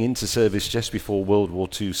going into service just before World War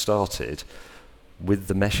II started, with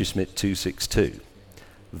the Messerschmitt 262.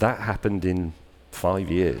 That happened in 5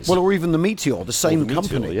 years. Well, or even the Meteor, the same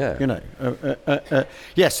company. Meteor, yeah.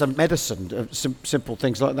 Yes, and medicine, simple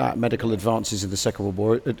things like that, medical advances in the Second World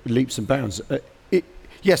War, leaps and bounds.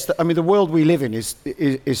 Yes, the world we live in is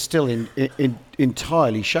still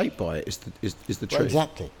entirely shaped by it. Is the truth?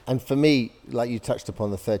 Exactly. And for me, like you touched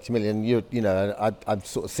upon the 30 million, I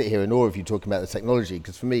sort of sit here in awe of you talking about the technology,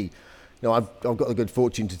 because for me, I've got the good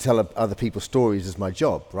fortune to tell other people's stories as my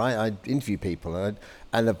job, right? I interview people,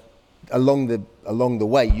 and along the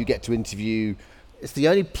way, you get to interview. It's the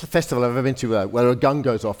only festival I've ever been to where a gun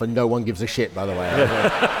goes off and no one gives a shit, by the way.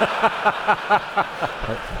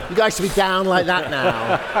 You guys should be down like that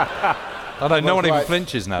now. I know, no one even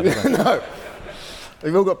flinches now, do they? No.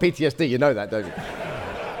 We've all got PTSD, you know that, don't you?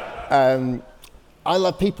 I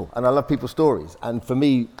love people, and I love people's stories. And for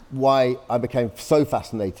me, why I became so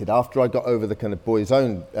fascinated after I got over the kind of boys'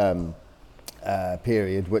 own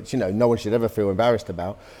period, which, no one should ever feel embarrassed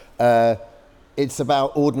about, it's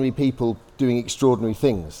about ordinary people doing extraordinary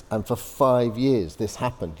things. And for 5 years, this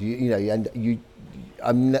happened. You're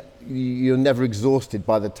never exhausted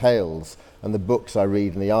by the tales and the books I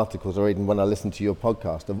read and the articles I read and when I listen to your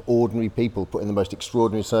podcast of ordinary people put in the most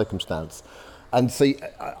extraordinary circumstance. And so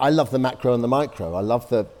I love the macro and the micro. I love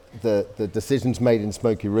the decisions made in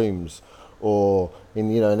smoky rooms or in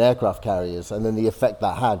aircraft carriers, and then the effect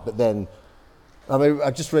that had. But then I mean,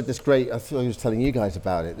 I just read this great, I thought I was telling you guys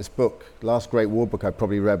about it, this book, last great war book I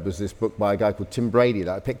probably read was this book by a guy called Tim Brady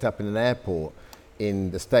that I picked up in an airport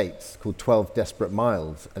in the States called 12 Desperate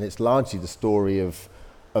Miles. And it's largely the story of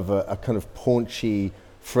a kind of paunchy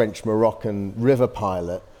French-Moroccan river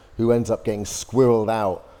pilot who ends up getting squirreled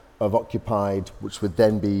out of occupied, which would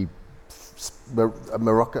then be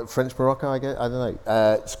French Morocco, I guess, I don't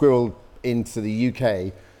know, squirreled into the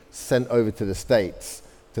UK, sent over to the States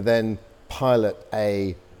to then pilot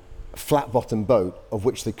a flat-bottom boat of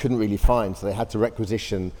which they couldn't really find, so they had to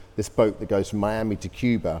requisition this boat that goes from Miami to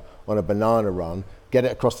Cuba on a banana run, get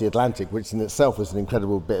it across the Atlantic, which in itself was an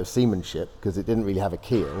incredible bit of seamanship because it didn't really have a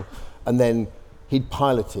keel, and then he'd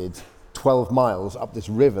piloted 12 miles up this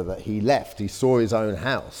river that he left. He saw his own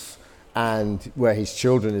house and where his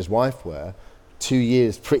children and his wife were, 2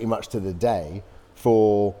 years pretty much to the day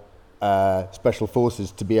for special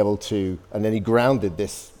forces to be able to, and then he grounded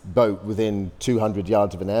this boat within 200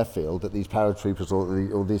 yards of an airfield that these paratroopers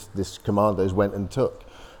or this commandos went and took.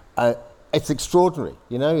 It's extraordinary,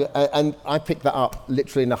 you know, and I picked that up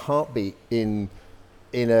literally in a heartbeat in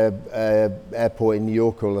a airport in New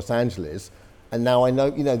York or Los Angeles, and now I know,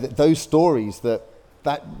 you know, that those stories that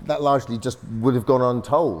largely just would have gone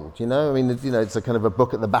untold, you know? I mean, you know, it's a kind of a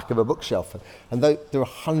book at the back of a bookshelf. And there are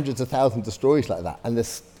hundreds of thousands of stories like that.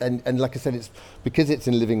 And like I said, it's because it's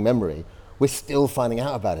in living memory, we're still finding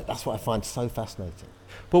out about it. That's what I find so fascinating.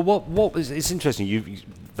 Well, it's interesting.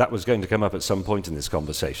 That was going to come up at some point in this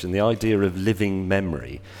conversation, the idea of living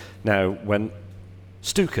memory. Now, when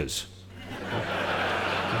Stukas...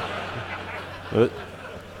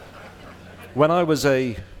 when I was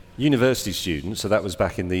a university student, so that was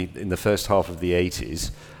back in the first half of the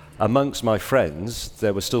 80s, amongst my friends,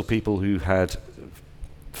 there were still people who had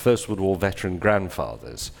First World War veteran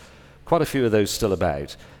grandfathers. Quite a few of those still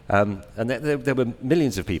about. And there were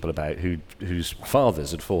millions of people about whose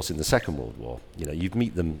fathers had fought in the Second World War. You know,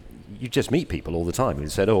 you just meet people all the time who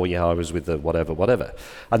said, oh yeah, I was with the whatever.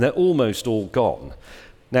 And they're almost all gone.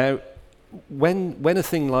 Now, when a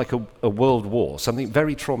thing like a world war, something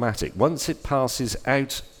very traumatic, once it passes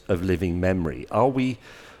out of living memory, are we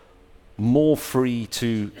more free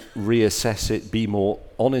to reassess it, be more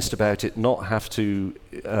honest about it, not have to,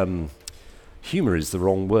 humour is the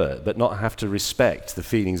wrong word, but not have to respect the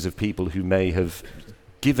feelings of people who may have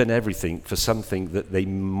given everything for something that they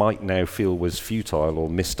might now feel was futile or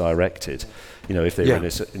misdirected, you know, if they were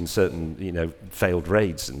in certain, you know, failed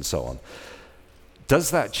raids and so on.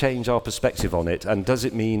 Does that change our perspective on it, and does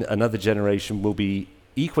it mean another generation will be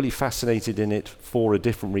equally fascinated in it for a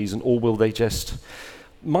different reason, or will they just...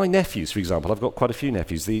 My nephews, for example, I've got quite a few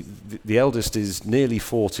nephews. The eldest is nearly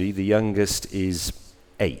 40, the youngest is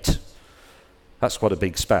 8. That's quite a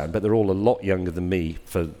big span, but they're all a lot younger than me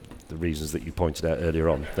for the reasons that you pointed out earlier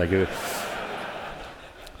on.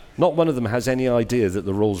 Not one of them has any idea that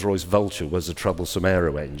the Rolls-Royce Vulture was a troublesome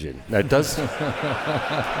aero engine. Now, does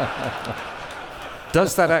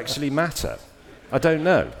that actually matter? I don't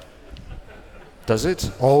know. Does it?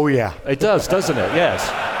 Oh, yeah. It does, doesn't it? Yes.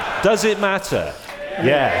 Does it matter?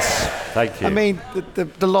 Yes. Thank you. I mean,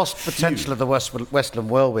 the lost potential of the Westland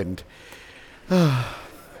Whirlwind. Well,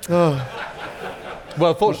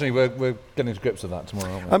 fortunately, we're getting to grips with that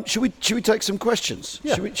tomorrow, aren't we? Should we take some questions?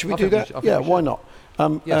 Yeah. Should we do that? Yeah, why not?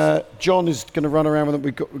 Yes. John is going to run around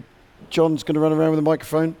with it. John's going to run around with a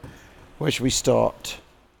microphone. Where should we start?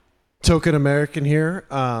 Token American here.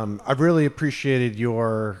 I've really appreciated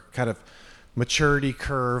your kind of maturity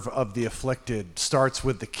curve of the Afflicted. Starts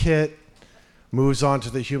with the kit, moves on to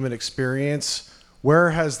the human experience. Where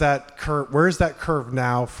is that curve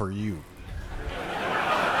now for you?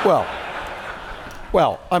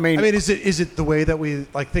 Well, I mean, is it the way that we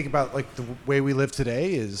think about the way we live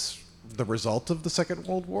today is the result of the Second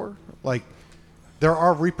World War? Like, there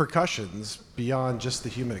are repercussions beyond just the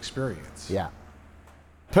human experience. Yeah.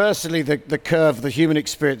 Personally, the curve, the human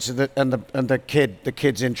experience, and the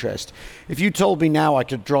kid's interest. If you told me now I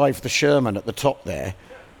could drive the Sherman at the top there,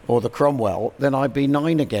 or the Cromwell, then I'd be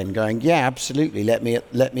 9 again, going, yeah, absolutely, let me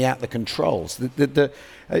out the controls. I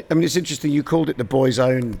mean, it's interesting. You called it the boy's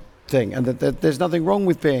own thing, and there's nothing wrong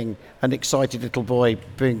with being an excited little boy,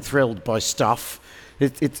 being thrilled by stuff.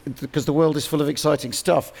 It's because the world is full of exciting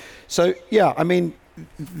stuff. So yeah, I mean,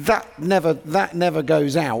 that never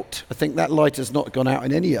goes out. I think that light has not gone out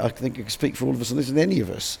in any. I think I can speak for all of us on this, in any of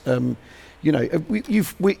us. You know, you've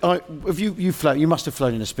flown. You must have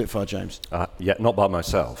flown in a Spitfire, James. Yeah, not by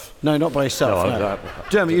myself. No, not by yourself. No.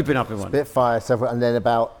 Dermot, you've been up in one. Spitfire several, and then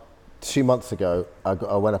about 2 months ago, I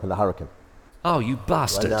went up in the Hurricane. Oh, you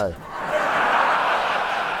bastard! I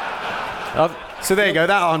know. So there you go.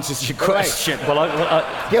 That answers your question.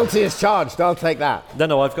 Well, Guilty as charged. I'll take that.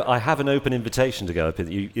 No. I have an open invitation to go up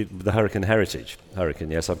the Hurricane Heritage.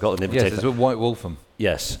 Yes, I've got an invitation. Yes, it's with White Wolfram.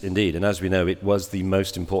 Yes, indeed. And as we know, it was the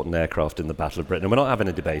most important aircraft in the Battle of Britain. And we're not having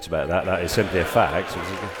a debate about that. That is simply a fact.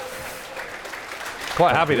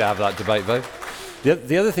 Quite happy to have that debate, though.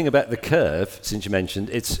 The other thing about the curve, since you mentioned,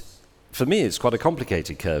 for me, it's quite a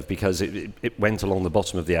complicated curve because it went along the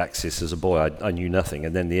bottom of the axis. As a boy, I knew nothing.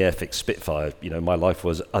 And then the airfix Spitfire, my life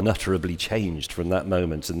was unutterably changed from that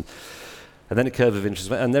moment. And then a curve of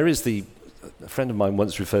interest. And there is a friend of mine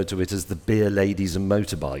once referred to it as the beer, ladies and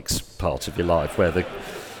motorbikes part of your life, where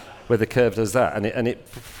the curve does that. And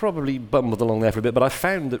it probably bumbled along there for a bit. But I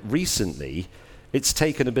found that recently it's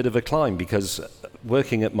taken a bit of a climb because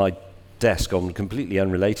working at my desk on completely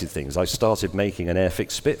unrelated things, I started making an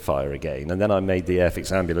airfix Spitfire again, and then I made the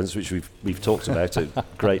airfix ambulance, which we've talked about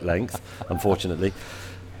at great length, unfortunately.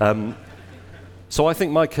 So I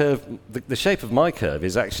think my curve, the shape of my curve,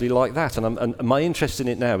 is actually like that, and my interest in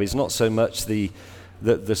it now is not so much the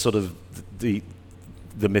sort of the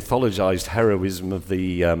mythologized heroism of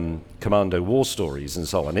the commando war stories and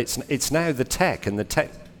so on. It's now the tech and the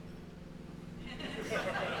tech.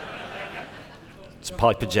 It's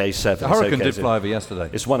Piper J7. The Hurricane did fly over yesterday.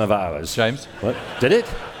 It's one of ours. James? What? Did it?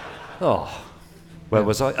 Oh, where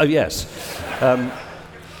was I? Oh, yes.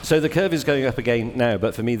 So the curve is going up again now,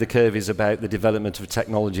 but for me the curve is about the development of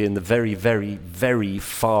technology and the very, very, very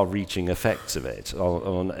far-reaching effects of it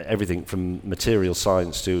on everything from material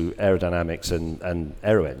science to aerodynamics and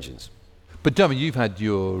aero engines. But Dermot, you've had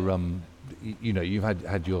your, you've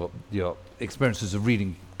had your experiences of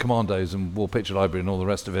reading Commandos and War Picture Library and all the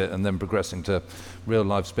rest of it, and then progressing to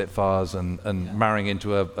real-life Spitfires and marrying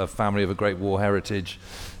into a family of a great war heritage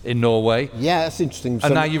in Norway. Yeah, that's interesting.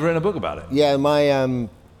 And now you've written a book about it. Yeah,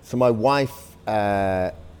 my wife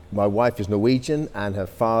is Norwegian, and her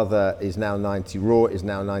father is now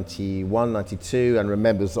 91, 92, and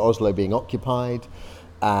remembers Oslo being occupied.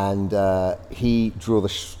 And he drew the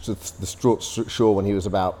shore when he was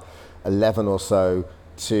about 11 or so.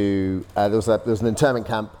 There was an internment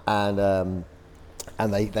camp, and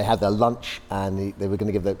they had their lunch, and they were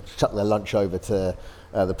going to chuck their lunch over to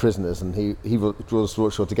the prisoners, and he drew the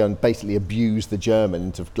short to go and basically abuse the German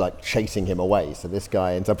into chasing him away. So this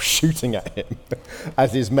guy ends up shooting at him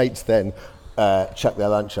as his mates then chuck their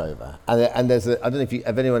lunch over. And there's I don't know if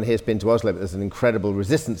anyone here's been to Oslo, but there's an incredible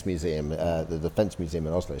resistance museum, the Defence Museum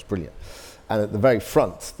in Oslo. It's brilliant. And at the very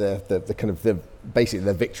front, basically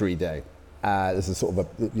the Victory Day. There's a sort of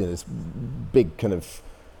this big kind of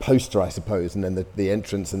poster, I suppose, and then the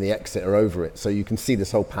entrance and the exit are over it, so you can see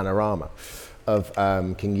this whole panorama of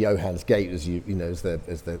King Johan's Gate as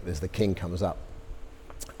the king comes up.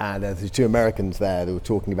 And there's two Americans there that were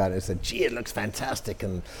talking about it and said, "Gee, it looks fantastic,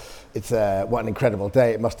 and it's what an incredible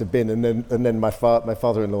day it must have been." And then my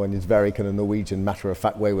father-in-law, in his very kind of Norwegian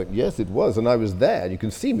matter-of-fact way, went, "Yes, it was, and I was there. You can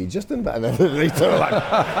see me just in that." And then they sort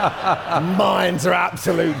of minds are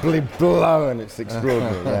absolutely blown. It's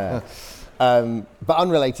extraordinary. Yeah. But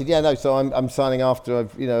unrelated, So I'm signing after.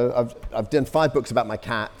 I've done 5 books about my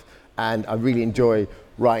cat, and I really enjoy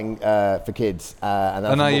writing for kids.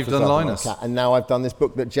 And now you've done Linus. And now I've done this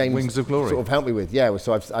book that James Wings of Glory sort of helped me with. Yeah,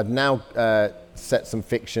 so I've now set some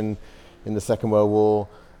fiction in the Second World War.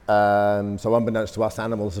 So unbeknownst to us,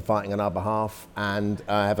 animals are fighting on our behalf, and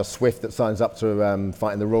I have a Swift that signs up to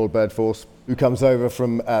fight in the Royal Bird Force, who comes over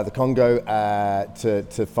from the Congo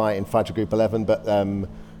to fight in Fighter Group 11, but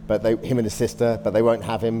him and his sister, but they won't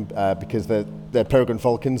have him because they're Peregrine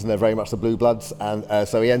Falcons and they're very much the Blue Bloods, and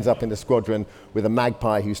so he ends up in the squadron with a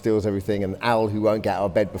magpie who steals everything and an owl who won't get out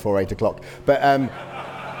of bed before 8 o'clock. But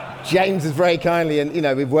James is very kindly,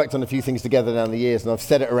 and we've worked on a few things together down the years, and I've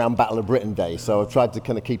set it around Battle of Britain Day, so I've tried to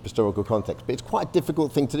kind of keep historical context. But it's quite a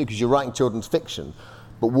difficult thing to do because you're writing children's fiction,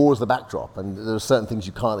 but war's the backdrop, and there are certain things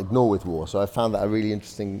you can't ignore with war. So I found that a really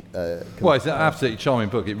interesting. Well, it's an absolutely charming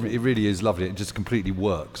book. It really is lovely. It just completely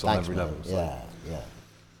works on every level. So. Yeah.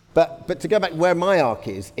 But to go back where my arc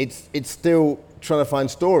is, it's still trying to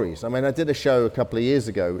find stories. I mean, I did a show a couple of years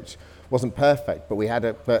ago which wasn't perfect, but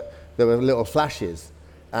but there were little flashes,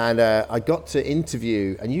 and I got to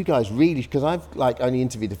interview, and you guys really, because I've only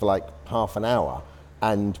interviewed her for half an hour,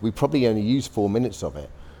 and we probably only used 4 minutes of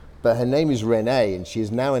it. But her name is Renee, and she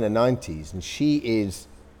is now in her 90s, and she is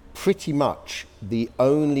pretty much the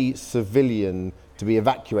only civilian to be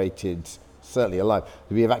evacuated, certainly alive,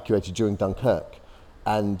 to be evacuated during Dunkirk.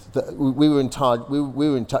 And we were in touch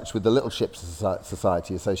with the Little Ships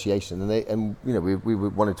Society Association, and we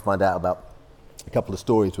wanted to find out about a couple of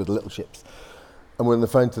stories with the Little Ships. And we're on the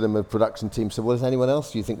phone to them, the production team said, well, is anyone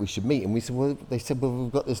else you think we should meet? And we said, well,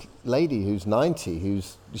 we've got this lady who's 90,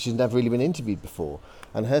 she's never really been interviewed before.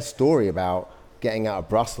 And her story about getting out of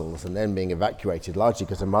Brussels and then being evacuated, largely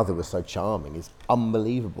because her mother was so charming, is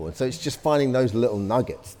unbelievable. And so it's just finding those little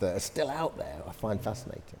nuggets that are still out there I find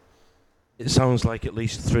fascinating. It sounds like at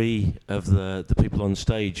least 3 of the people on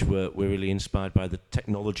stage were really inspired by the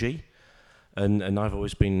technology. And I've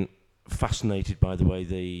always been fascinated by the way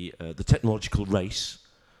the technological race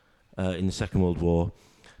in the Second World War.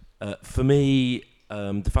 For me,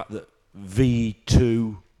 the fact that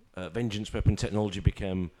V2 vengeance weapon technology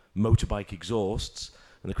became motorbike exhausts,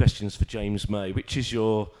 and the questions for James May, which is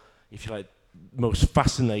your, if you like, most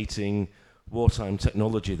fascinating wartime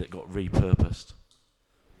technology that got repurposed?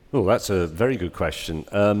 Oh, that's a very good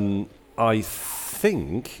question. I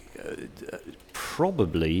think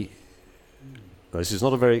probably. This is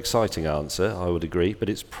not a very exciting answer, I would agree, but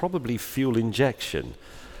it's probably fuel injection.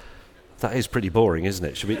 That is pretty boring, isn't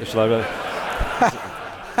it? Shall I?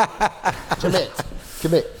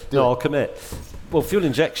 Commit. No, I'll commit. Well, fuel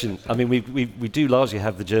injection, I mean, we do largely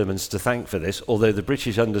have the Germans to thank for this, although the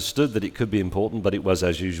British understood that it could be important, but it was,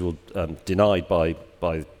 as usual, denied by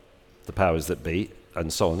the powers that be,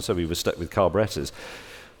 and so on, so we were stuck with carburettors.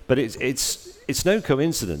 But it's no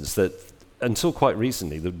coincidence that until quite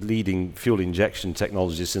recently, the leading fuel injection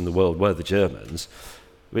technologists in the world were the Germans.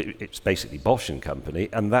 It's basically Bosch and Company,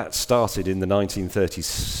 and that started in the early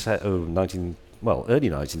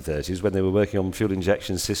 1930s, when they were working on fuel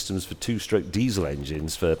injection systems for 2-stroke diesel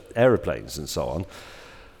engines for aeroplanes and so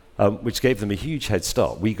on, which gave them a huge head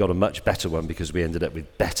start. We got a much better one because we ended up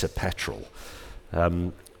with better petrol.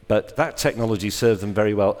 But that technology served them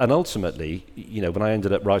very well. And ultimately, when I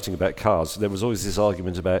ended up writing about cars, there was always this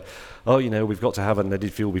argument about, we've got to have unleaded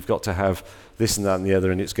fuel, we've got to have this and that and the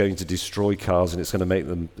other, and it's going to destroy cars and it's going to make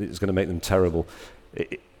them terrible.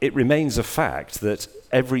 It remains a fact that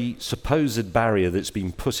every supposed barrier that's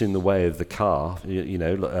been put in the way of the car,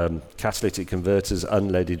 catalytic converters,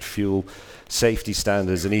 unleaded fuel, safety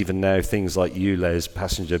standards, and even now things like ULEZ,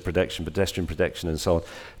 passenger protection, pedestrian protection, and so on,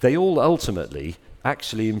 they all ultimately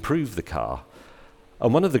actually improve the car.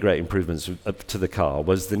 And one of the great improvements to the car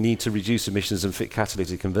was the need to reduce emissions and fit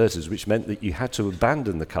catalytic converters, which meant that you had to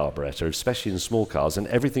abandon the carburetor, especially in small cars, and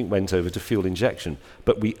everything went over to fuel injection.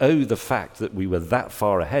 But we owe the fact that we were that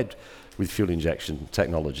far ahead with fuel injection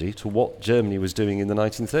technology to what Germany was doing in the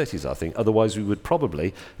 1930s, I think. Otherwise we would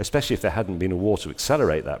probably, especially if there hadn't been a war to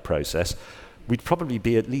accelerate that process, we'd probably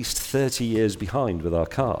be at least 30 years behind with our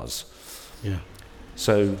cars. Yeah.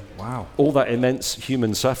 So, wow. All that immense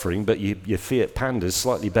human suffering, but your Fiat Panda's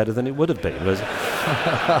slightly better than it would have been,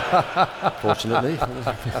 fortunately.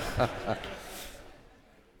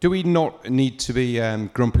 Do we not need to be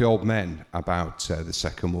grumpy old men about the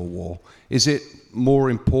Second World War? Is it more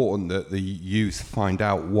important that the youth find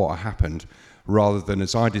out what happened rather than,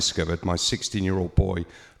 as I discovered, my 16-year-old boy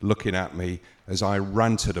looking at me as I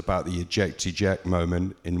ranted about the eject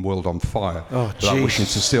moment in World on Fire, without wishing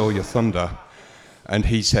to steal your thunder? And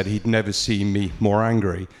he said he'd never seen me more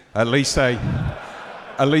angry. At least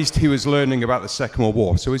he was learning about the Second World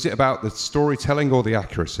War. So is it about the storytelling or the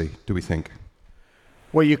accuracy, do we think?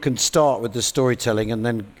 Well, you can start with the storytelling and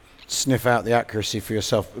then sniff out the accuracy for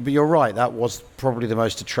yourself. But you're right, that was probably the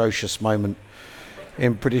most atrocious moment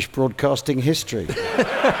in British broadcasting history.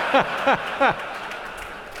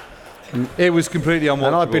 It was completely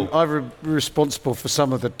unwatchable. And I've been responsible for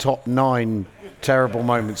some of the top 9 terrible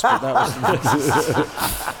moments, but that was...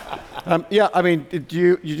 I mean,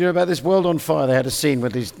 you know about this World on Fire? They had a scene where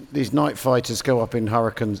these night fighters go up in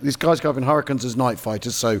Hurricanes. These guys go up in Hurricanes as night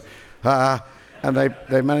fighters, so... and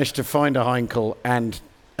they managed to find a Heinkel, and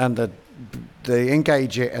they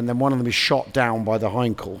engage it, and then one of them is shot down by the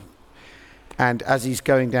Heinkel. And as he's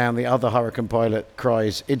going down, the other Hurricane pilot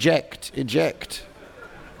cries, "Eject, eject.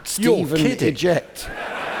 Stephen, eject."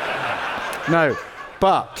 No,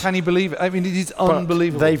 but can you believe it? I mean, it is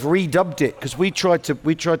unbelievable. They've redubbed it because we tried to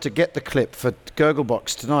get the clip for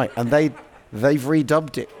Gurglebox tonight, and they've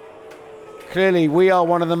redubbed it. Clearly, we are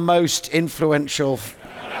one of the most influential.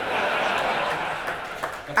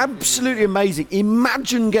 Absolutely amazing.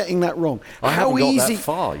 Imagine getting that wrong. How easy. That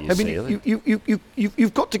far,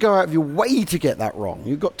 you've got to go out of your way to get that wrong.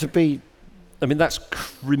 You've got to be... I mean, that's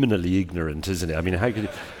criminally ignorant, isn't it? I mean, how could...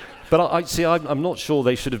 But I'm not sure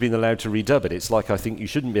they should have been allowed to redub it. It's like I think you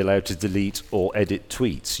shouldn't be allowed to delete or edit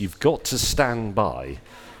tweets. You've got to stand by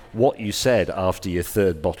what you said after your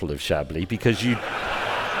 3rd bottle of Chablis, because you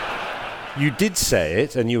did say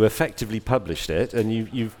it and you effectively published it, and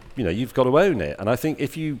you've got to own it. And I think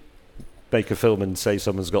if you make a film and say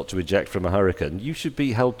someone's got to eject from a hurricane, you should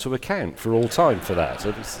be held to account for all time for that.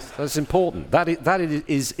 That's important. That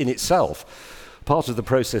is in itself part of the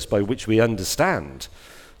process by which we understand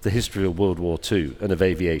the history of World War II and of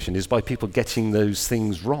aviation, is by people getting those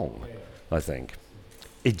things wrong, I think.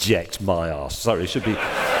 Eject my arse. Sorry, it should be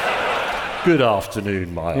good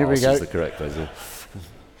afternoon, my arse is the correct phrase.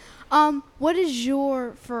 What is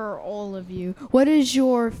for all of you, what is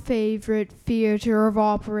your favorite theater of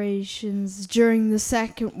operations during the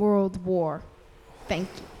Second World War? Thank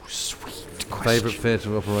you. Sweet question. Favorite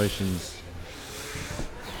theater of operations?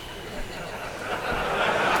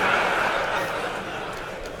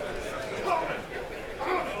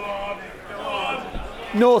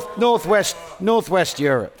 Northwest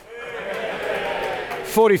Europe.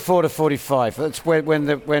 44 to 45. That's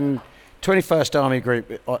when 21st Army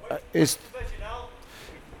Group is.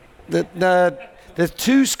 There's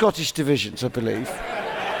 2 Scottish divisions, I believe.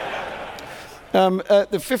 The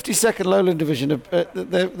 52nd Lowland Division,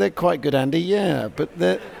 they're quite good, Andy. Yeah, but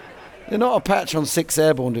they're not a patch on 6th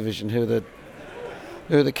Airborne Division, who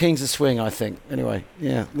are the Kings of Swing, I think. Anyway,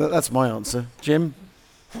 yeah, that's my answer. Jim.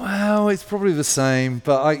 Well, it's probably the same,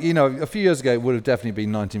 but a few years ago it would have definitely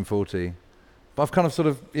been 1940. But I've kind of sort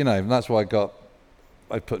of, and that's why I put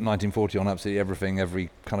 1940 on absolutely everything, every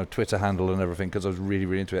kind of Twitter handle and everything, because I was really,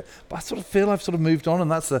 really into it. But I sort of feel I've sort of moved on, and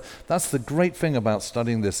that's the great thing about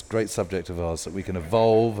studying this great subject of ours, that we can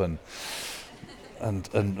evolve and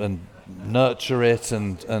nurture it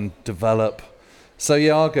and develop. So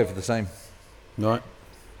yeah, I'll go for the same. Right.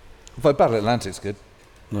 But Battle Atlantic's good.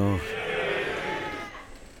 No.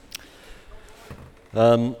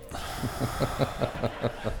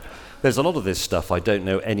 There's a lot of this stuff I don't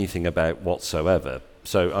know anything about whatsoever,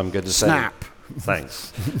 so I'm going to say... Snap!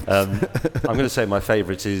 Thanks. I'm going to say my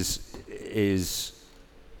favourite is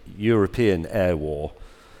European air war,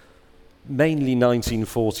 mainly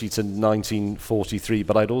 1940 to 1943,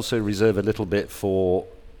 but I'd also reserve a little bit for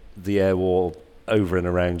the air war over and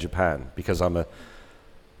around Japan, because I'm a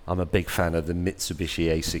big fan of the Mitsubishi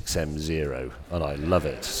A6M0, and I love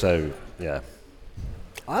it, so yeah.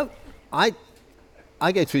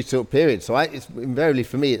 I go through sort of periods, so it's invariably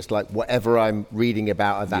for me it's like whatever I'm reading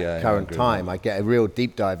about at that current time, I get a real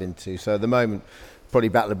deep dive into. So at the moment, probably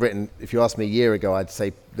Battle of Britain. If you asked me a year ago, I'd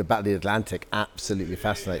say the Battle of the Atlantic absolutely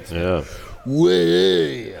fascinates me. Yeah.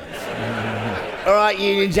 Whee! All right,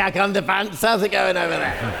 Union Jack Underpants, how's it going over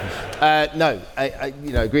there? No, I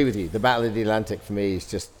agree with you. The Battle of the Atlantic for me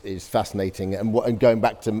is fascinating, and going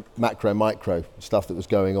back to macro, micro stuff that was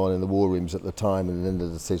going on in the war rooms at the time, and then the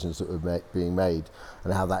decisions that were being made,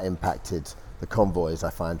 and how that impacted the convoys, I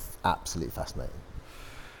find absolutely fascinating.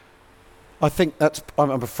 I'm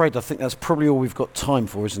afraid that's probably all we've got time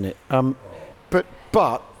for, isn't it?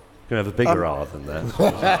 But you have a bigger R than that.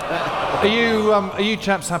 Are you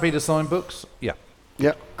chaps happy to sign books? Yeah.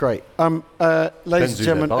 Yeah, great. Ladies and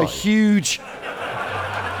gentlemen, a huge...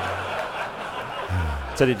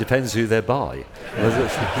 Said it depends who they're by.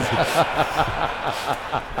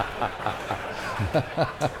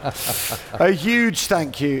 A huge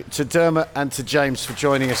thank you to Dermot and to James for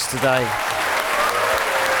joining us today.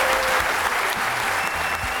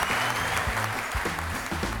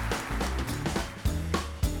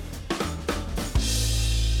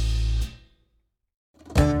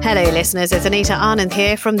 Hello listeners, it's Anita Anand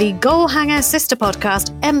here from the Goalhanger sister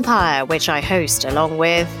podcast Empire, which I host along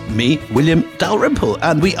with... me, William Dalrymple,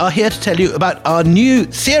 and we are here to tell you about our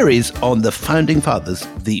new series on the Founding Fathers,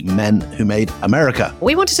 the men who made America.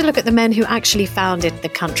 We wanted to look at the men who actually founded the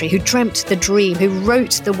country, who dreamt the dream, who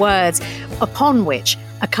wrote the words upon which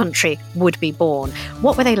a country would be born.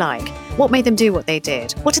 What were they like? What made them do what they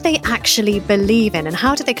did? What did they actually believe in? And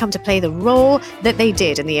how did they come to play the role that they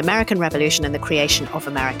did in the American Revolution and the creation of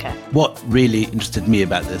America? What really interested me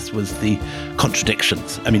about this was the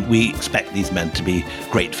contradictions. I mean, we expect these men to be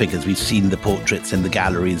great figures. We've seen the portraits in the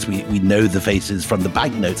galleries. We know the faces from the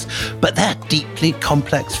banknotes, but they're deeply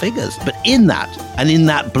complex figures. But in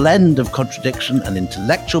that blend of contradiction and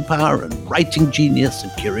intellectual power and writing genius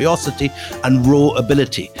and curiosity and raw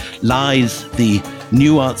ability lies the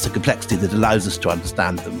nuance and complexity that allows us to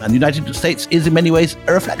understand them. And the United States is in many ways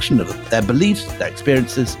a reflection of them, their beliefs, their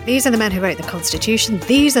experiences. These are the men who wrote the Constitution.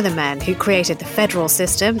 These are the men who created the federal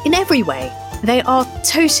system. In every way, they are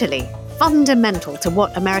totally fundamental to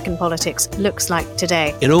what American politics looks like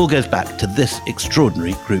today. It all goes back to this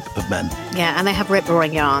extraordinary group of men. Yeah, and they have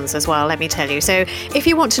rip-roaring yarns as well, let me tell you. So if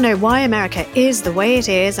you want to know why America is the way it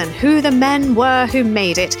is and who the men were who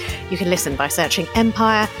made it, you can listen by searching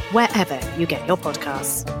Empire wherever you get your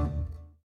podcasts.